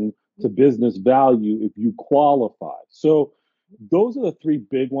exception to business value if you qualify. So those are the three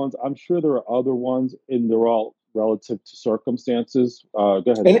big ones. I'm sure there are other ones and they're all relative to circumstances. Go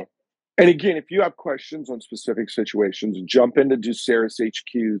ahead, And John. and again, if you have questions on specific situations, jump into Duceris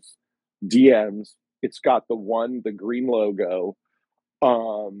HQ's DMs. It's got the green logo,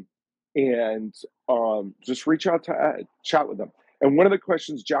 um, and just reach out to Ed, chat with them. And one of the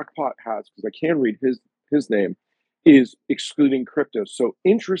questions Jackpot has, because I can read his name, is excluding crypto. So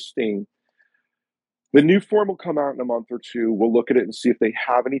interesting. The new form will come out in a month or two. We'll look at it and see if they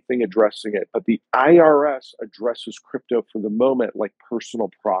have anything addressing it. But the IRS addresses crypto for the moment like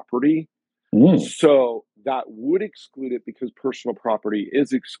personal property. Mm. So that would exclude it because personal property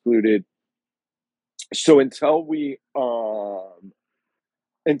is excluded. So until we turn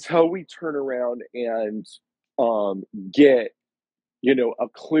around and get a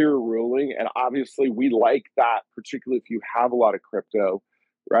clear ruling, and obviously we like that, particularly if you have a lot of crypto,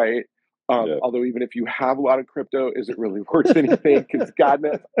 right? Yeah. Although even if you have a lot of crypto, is it really worth anything? Because God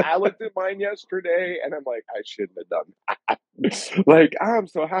knows, I looked at mine yesterday and I'm like, I shouldn't have done that. Like, I'm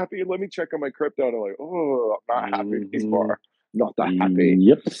so happy. Let me check on my crypto. And I'm like, oh, I'm not happy Mm-hmm. anymore. Not that happy.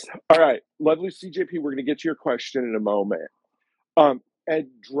 Yep. All right, lovely CJP. We're going to get to your question in a moment. Ed,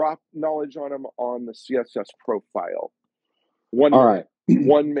 drop knowledge on him on the CSS profile. One All minute. right.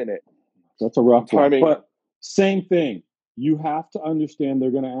 1 minute. That's a rough one. Timing. But same thing. You have to understand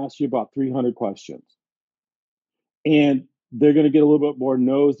they're going to ask you about 300 questions. And they're going to get a little bit more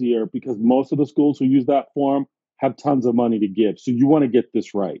nosier because most of the schools who use that form have tons of money to give. So you want to get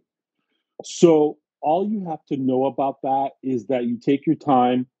this right. So all you have to know about that is that you take your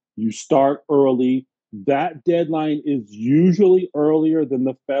time, you start early. That deadline is usually earlier than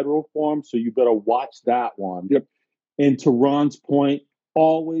the federal form, so you better watch that one. Yep. And to Ron's point,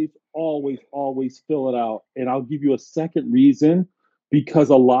 always, always, always fill it out. And I'll give you a second reason because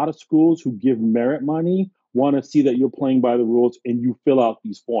a lot of schools who give merit money want to see that you're playing by the rules and you fill out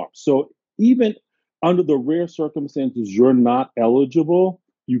these forms. So even under the rare circumstances you're not eligible,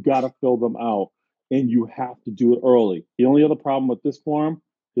 you got to fill them out and you have to do it early. The only other problem with this form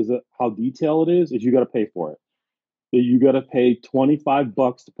is that how detailed it is you got to pay for it. You got to pay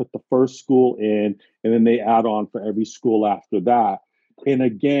 $25 to put the first school in, and then they add on for every school after that. And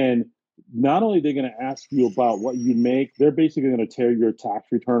again, not only are they going to ask you about what you make, they're basically going to tear your tax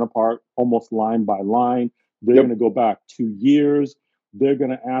return apart almost line by line. They're Yep. going to go back 2 years. They're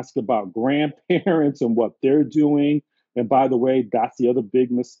going to ask about grandparents and what they're doing. And by the way, that's the other big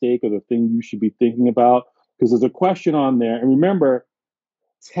mistake or the thing you should be thinking about because there's a question on there. And remember,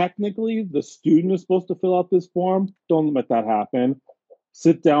 technically, the student is supposed to fill out this form. Don't let that happen.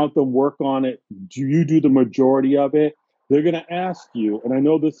 Sit down with them, work on it. Do you do the majority of it? They're going to ask you, and I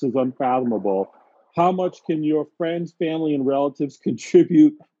know this is unfathomable, how much can your friends, family, and relatives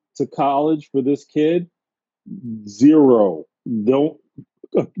contribute to college for this kid? Zero. Don't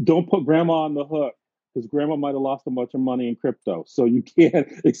put grandma on the hook because grandma might have lost a bunch of money in crypto. So you can't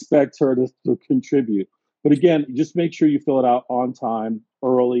expect her to contribute. But again, just make sure you fill it out on time,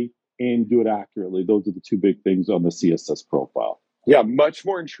 early, and do it accurately. Those are the two big things on the CSS profile. Yeah, much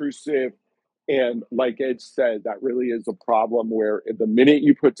more intrusive. And like Ed said, that really is a problem where the minute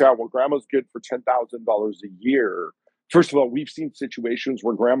you put down, well, grandma's good for $10,000 a year. First of all, we've seen situations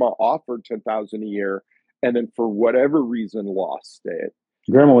where grandma offered $10,000 a year and then for whatever reason lost it.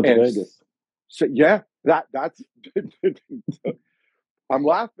 Grandma went to And Vegas. so, yeah, that's, I'm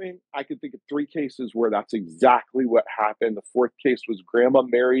laughing. I can think of 3 cases where that's exactly what happened. The 4th case was grandma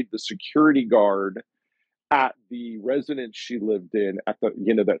married the security guard at the residence she lived in at the,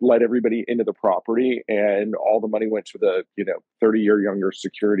 that let everybody into the property, and all the money went to the, 30-year younger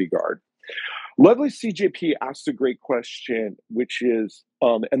security guard. Lovely CJP asked a great question, which is,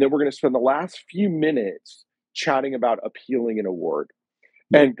 and then we're going to spend the last few minutes chatting about appealing an award.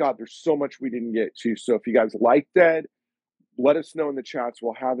 And God, there's so much we didn't get to. So if you guys liked Ed, let us know in the chats.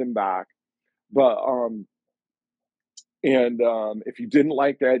 We'll have him back. But if you didn't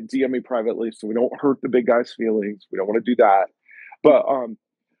like that, DM me privately so we don't hurt the big guy's feelings. We don't want to do that. But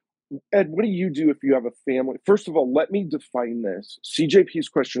Ed, what do you do if you have a family? First of all, let me define this. CJP's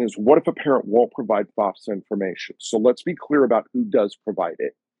question is, what if a parent won't provide FOPS information? So let's be clear about who does provide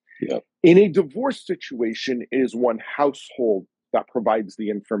it. Yep. In a divorce situation, it is one household that provides the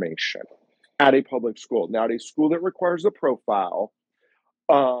information at a public school. Now, at a school that requires a profile,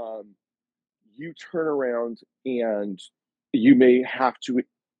 you turn around and you may have to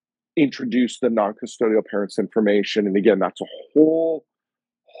introduce the non-custodial parents' information. And again, that's a whole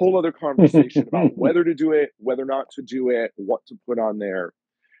other conversation about whether to do it, whether not to do it, what to put on there.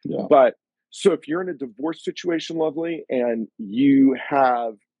 Yeah. But so if you're in a divorce situation, Lovely, and you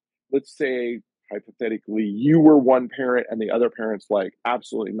have, let's say, hypothetically, you were one parent and the other parent's like,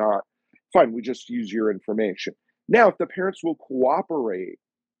 absolutely not. Fine, we just use your information. Now, if the parents will cooperate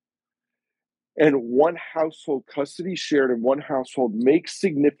and one household custody shared in one household makes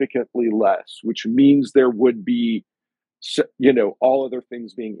significantly less, which means there would be, all other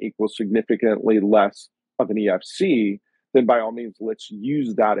things being equal, significantly less of an EFC, then by all means, let's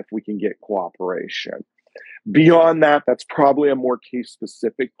use that if we can get cooperation. Beyond that, that's probably a more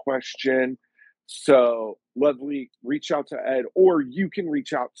case-specific question. So, Lovely, reach out to Ed, or you can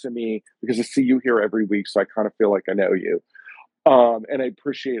reach out to me because I see you here every week, so I kind of feel like I know you. And I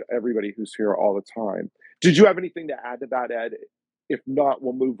appreciate everybody who's here all the time. Did you have anything to add to that, Ed? If not,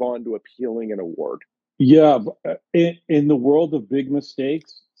 we'll move on to appealing an award. Yeah, in the world of big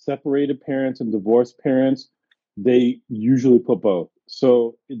mistakes, separated parents and divorced parents, they usually put both.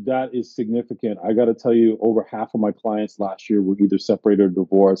 So that is significant. I got to tell you, over half of my clients last year were either separated or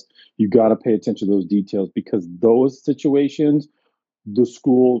divorced. You got to pay attention to those details because those situations, the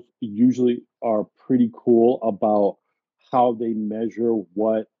schools usually are pretty cool about how they measure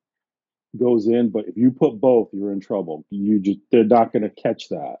what goes in. But if you put both, you're in trouble. They're not going to catch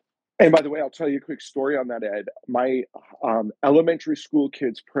that. And by the way, I'll tell you a quick story on that, Ed. My elementary school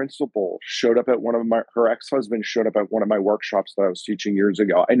kid's principal showed up at her ex-husband showed up at one of my workshops that I was teaching years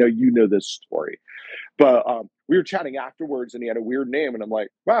ago. I know you know this story, but we were chatting afterwards and he had a weird name. And I'm like,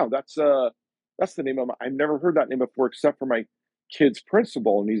 wow, that's the name I've never heard that name before except for my kid's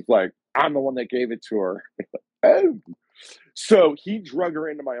principal. And he's like, I'm the one that gave it to her. Oh. So he drug her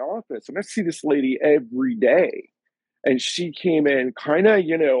into my office and I see this lady every day. And she came in kind of,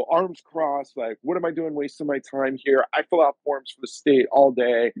 arms crossed, like, what am I doing wasting my time here? I fill out forms for the state all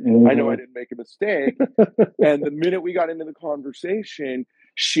day. Mm-hmm. I know I didn't make a mistake. And the minute we got into the conversation,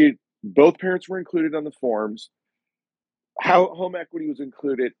 both parents were included on the forms. Home equity was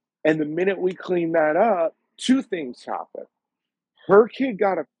included. And the minute we cleaned that up, two things happened. Her kid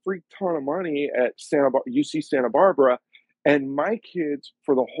got a freak ton of money at UC Santa Barbara. And my kids,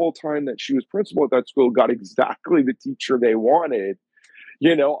 for the whole time that she was principal at that school, got exactly the teacher they wanted.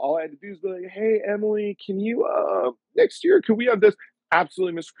 All I had to do is be like, hey, Emily, can you, next year, can we have this?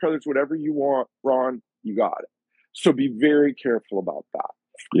 Absolutely, Mr. Crothers, whatever you want, Ron, you got it. So be very careful about that.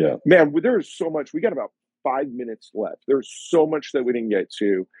 Yeah. Man, there is so much. We got about 5 minutes left. There's so much that we didn't get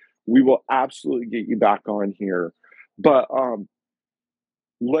to. We will absolutely get you back on here. But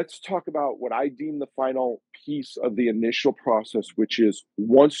let's talk about what I deem the final piece of the initial process, which is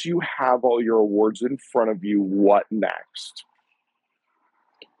once you have all your awards in front of you, what next?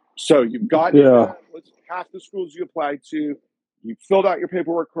 So you've got half the schools you applied to, you filled out your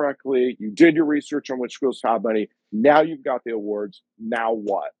paperwork correctly, you did your research on which schools have money, now you've got the awards, now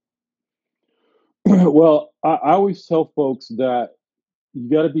what? Well, I always tell folks that you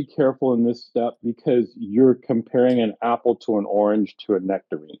got to be careful in this step because you're comparing an apple to an orange to a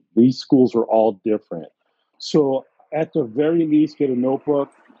nectarine. These schools are all different. So at the very least, get a notebook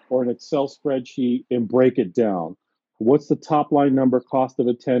or an Excel spreadsheet and break it down. What's the top line number, cost of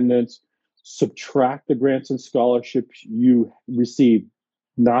attendance? Subtract the grants and scholarships you received,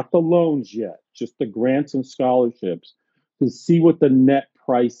 not the loans yet, just the grants and scholarships to see what the net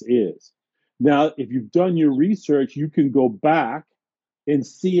price is. Now, if you've done your research, you can go back and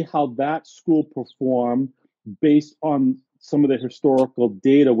see how that school performed based on some of the historical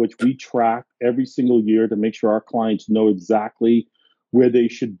data, which we track every single year to make sure our clients know exactly where they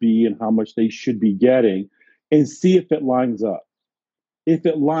should be and how much they should be getting, and see if it lines up. If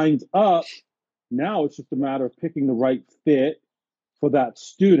it lines up, Now it's just a matter of picking the right fit for that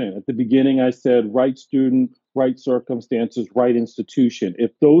student. At the beginning, I said right student, right circumstances, right institution.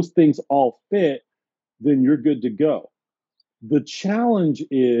 If those things all fit, then you're good to go. The challenge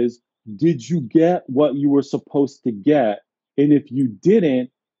is, did you get what you were supposed to get? And if you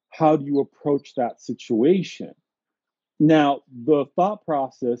didn't, how do you approach that situation? Now, the thought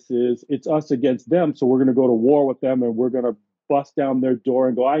process is it's us against them. So we're going to go to war with them and we're going to bust down their door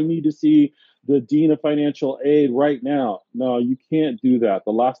and go, I need to see the dean of financial aid right now. No, you can't do that.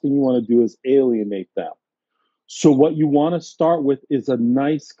 The last thing you want to do is alienate them. So, what you want to start with is a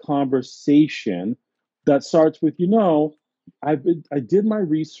nice conversation that starts with, I did my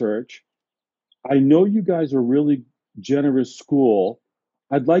research. I know you guys are a really generous school.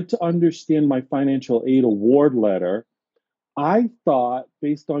 I'd like to understand my financial aid award letter. I thought,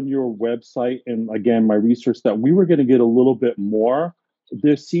 based on your website and again, my research, that we were going to get a little bit more.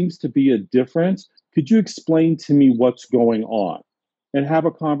 There seems to be a difference. Could you explain to me what's going on and have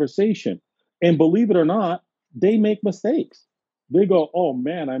a conversation? And believe it or not, they make mistakes. They go, oh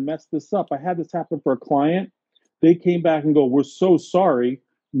man, I messed this up. I had this happen for a client. They came back and go, we're so sorry.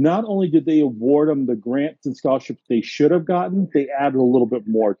 Not only did they award them the grants and scholarships they should have gotten, they added a little bit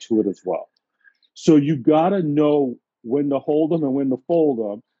more to it as well. So you got to know when to hold them and when to fold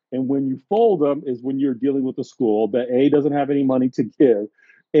them. And when you fold them is when you're dealing with a school that A, doesn't have any money to give,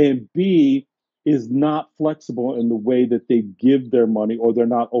 and B, is not flexible in the way that they give their money, or they're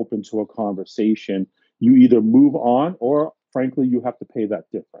not open to a conversation. You either move on or, frankly, you have to pay that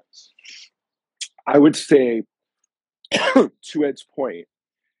difference. I would say, to Ed's point,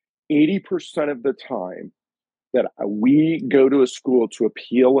 80% of the time that we go to a school to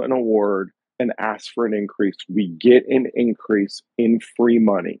appeal an award and ask for an increase, we get an increase in free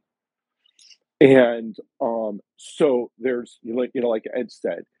money. And so there's, like Ed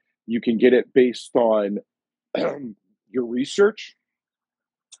said, you can get it based on your research.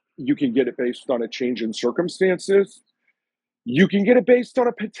 You can get it based on a change in circumstances. You can get it based on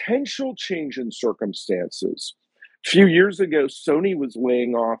a potential change in circumstances. A few years ago, Sony was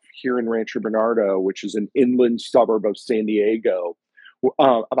laying off here in Rancho Bernardo, which is an inland suburb of San Diego,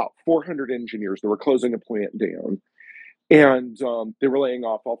 about 400 engineers. They were closing a plant down, and they were laying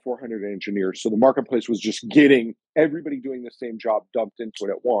off all 400 engineers. So the marketplace was just getting everybody doing the same job dumped into it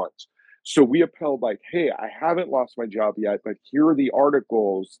at once. So we upheld, like, hey, I haven't lost my job yet, but here are the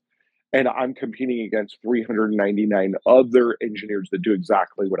articles, and I'm competing against 399 other engineers that do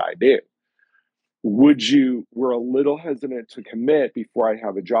exactly what I do. We're a little hesitant to commit before I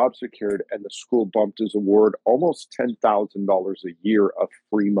have a job secured, and the school bumped his award almost $10,000 a year of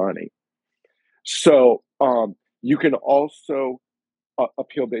free money. So you can also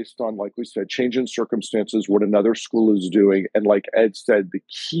appeal based on, like we said, change in circumstances, what another school is doing. And like Ed said, the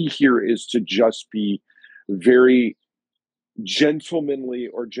key here is to just be very gentlemanly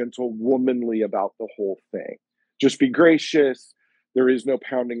or gentlewomanly about the whole thing. Just be gracious. There is no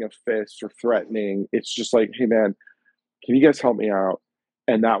pounding of fists or threatening. It's just like, hey, man, can you guys help me out?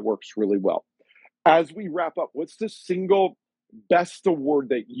 And that works really well. As we wrap up, what's the single best award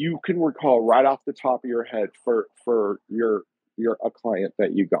that you can recall right off the top of your head for your a client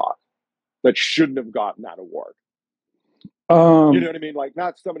that you got that shouldn't have gotten that award? You know Um, what I mean? Like,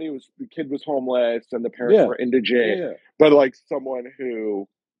 not somebody who was, the kid was homeless and the parents yeah, were indigent, yeah. but like someone who,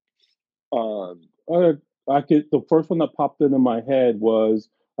 um, Uh, the first one that popped into my head was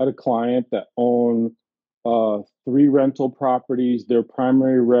I had a client that owned three rental properties. Their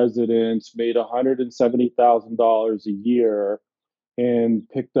primary residence made $170,000 a year and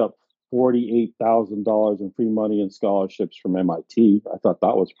picked up $48,000 in free money and scholarships from MIT. I thought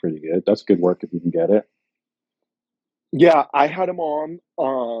that was pretty good. That's good work if you can get it. yeah, I had him on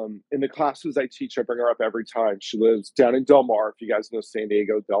in the classes I teach. I bring her up every time. She lives down in Del Mar. If you guys know San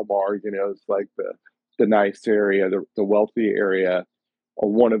Diego, Del Mar, it's like the nice area, the wealthy area,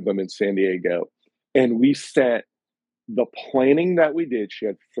 or one of them in San Diego. And we sent the planning that we did. She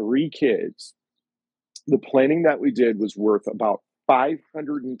had three kids. The planning that we did was worth about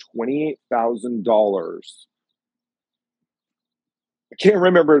 $528,000. I can't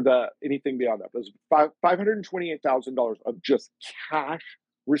remember anything beyond that. It was $528,000 of just cash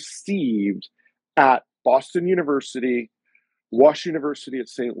received at Boston University, Wash University at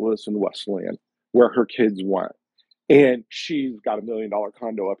St. Louis, and Wesleyan, where her kids went. And she's got $1 million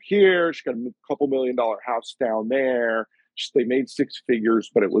condo up here. She's got a couple $1 million house down there. They made six figures,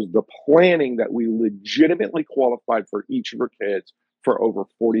 but it was the planning that we legitimately qualified for each of her kids for over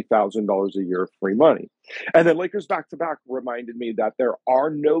 $40,000 a year of free money. And then Lakers Back to Back reminded me that there are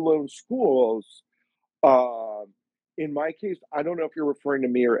no loan schools. Uh, in my case, I don't know if you're referring to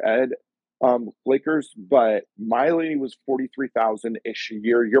me or Ed. Lakers, but Miley was 43,000 ish a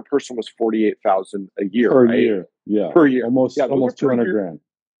year. Your person was 48,000 a year, per right? year. Yeah, Per year. almost Yeah, those are almost two per hundred year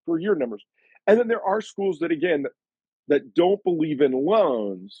grand. numbers. And then there are schools that again that don't believe in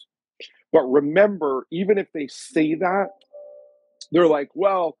loans, but remember, even if they say that, they're like,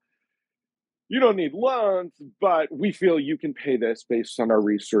 well, you don't need loans, but we feel you can pay this based on our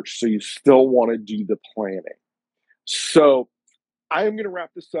research, so you still want to do the planning. So I am going to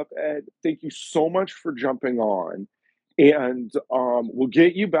wrap this up, Ed. Thank you so much for jumping on. And we'll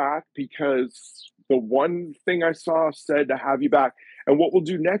get you back because the one thing I saw said to have you back. And what we'll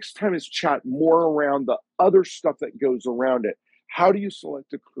do next time is chat more around the other stuff that goes around it. How do you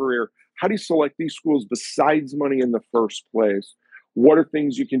select a career? How do you select these schools besides money in the first place? What are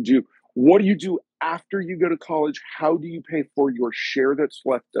things you can do? What do you do after you go to college? How do you pay for your share that's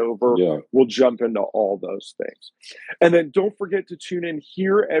left over? Yeah. We'll jump into all those things. And then don't forget to tune in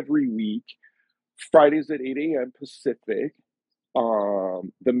here every week, Fridays at 8 a.m. Pacific,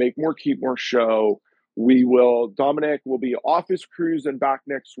 the Make More, Keep More show. Dominic will be office cruise and back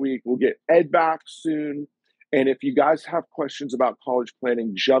next week. We'll get Ed back soon. And if you guys have questions about college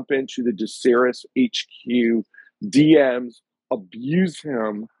planning, jump into the DeSeris HQ DMs, abuse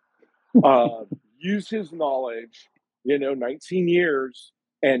him, use his knowledge, 19 years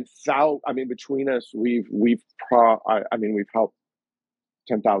and between us, we've helped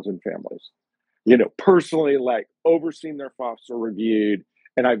 10,000 families, personally, like overseen their FOSTA reviewed,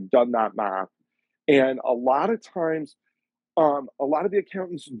 and I've done that math. And a lot of times, a lot of the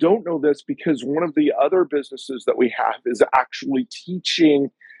accountants don't know this because one of the other businesses that we have is actually teaching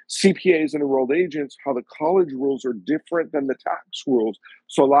CPAs and enrolled agents how the college rules are different than the tax rules.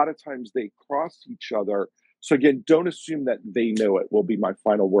 So a lot of times they cross each other. So again, don't assume that they know it, will be my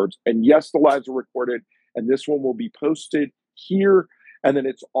final words. And yes, the lives are recorded, and this one will be posted here. And then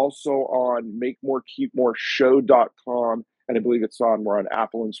it's also on makemorekeepmoreshow.com. And I believe we're on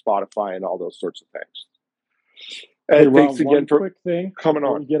Apple and Spotify and all those sorts of things. Hey, Thanks Ron, again one for quick thing coming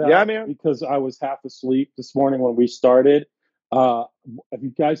before on. we get Yeah, out, man. because I was half asleep this morning when we started. Uh, if you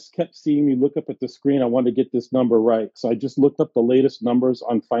guys kept seeing me look up at the screen, I wanted to get this number right. So I just looked up the latest numbers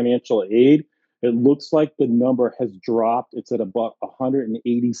on financial aid. It looks like the number has dropped. It's at about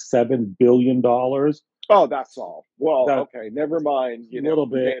 $187 billion. Oh, that's all. Well, That okay, never mind. a little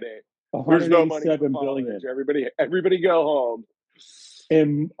bit, Forget it. There's no money for 187 college. billion. Everybody go home.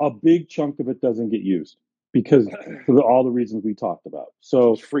 And a big chunk of it doesn't get used because for all the reasons we talked about. It's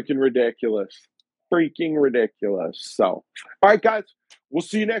So freaking ridiculous. Freaking ridiculous. So, all right, guys, we'll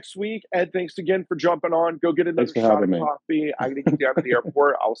see you next week. Ed, thanks again for jumping on. Go get thanks another for shot having of me. coffee. I got to get down to the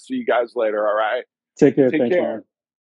airport. I'll see you guys later. All right. Take care. Take Thanks, Ron. care.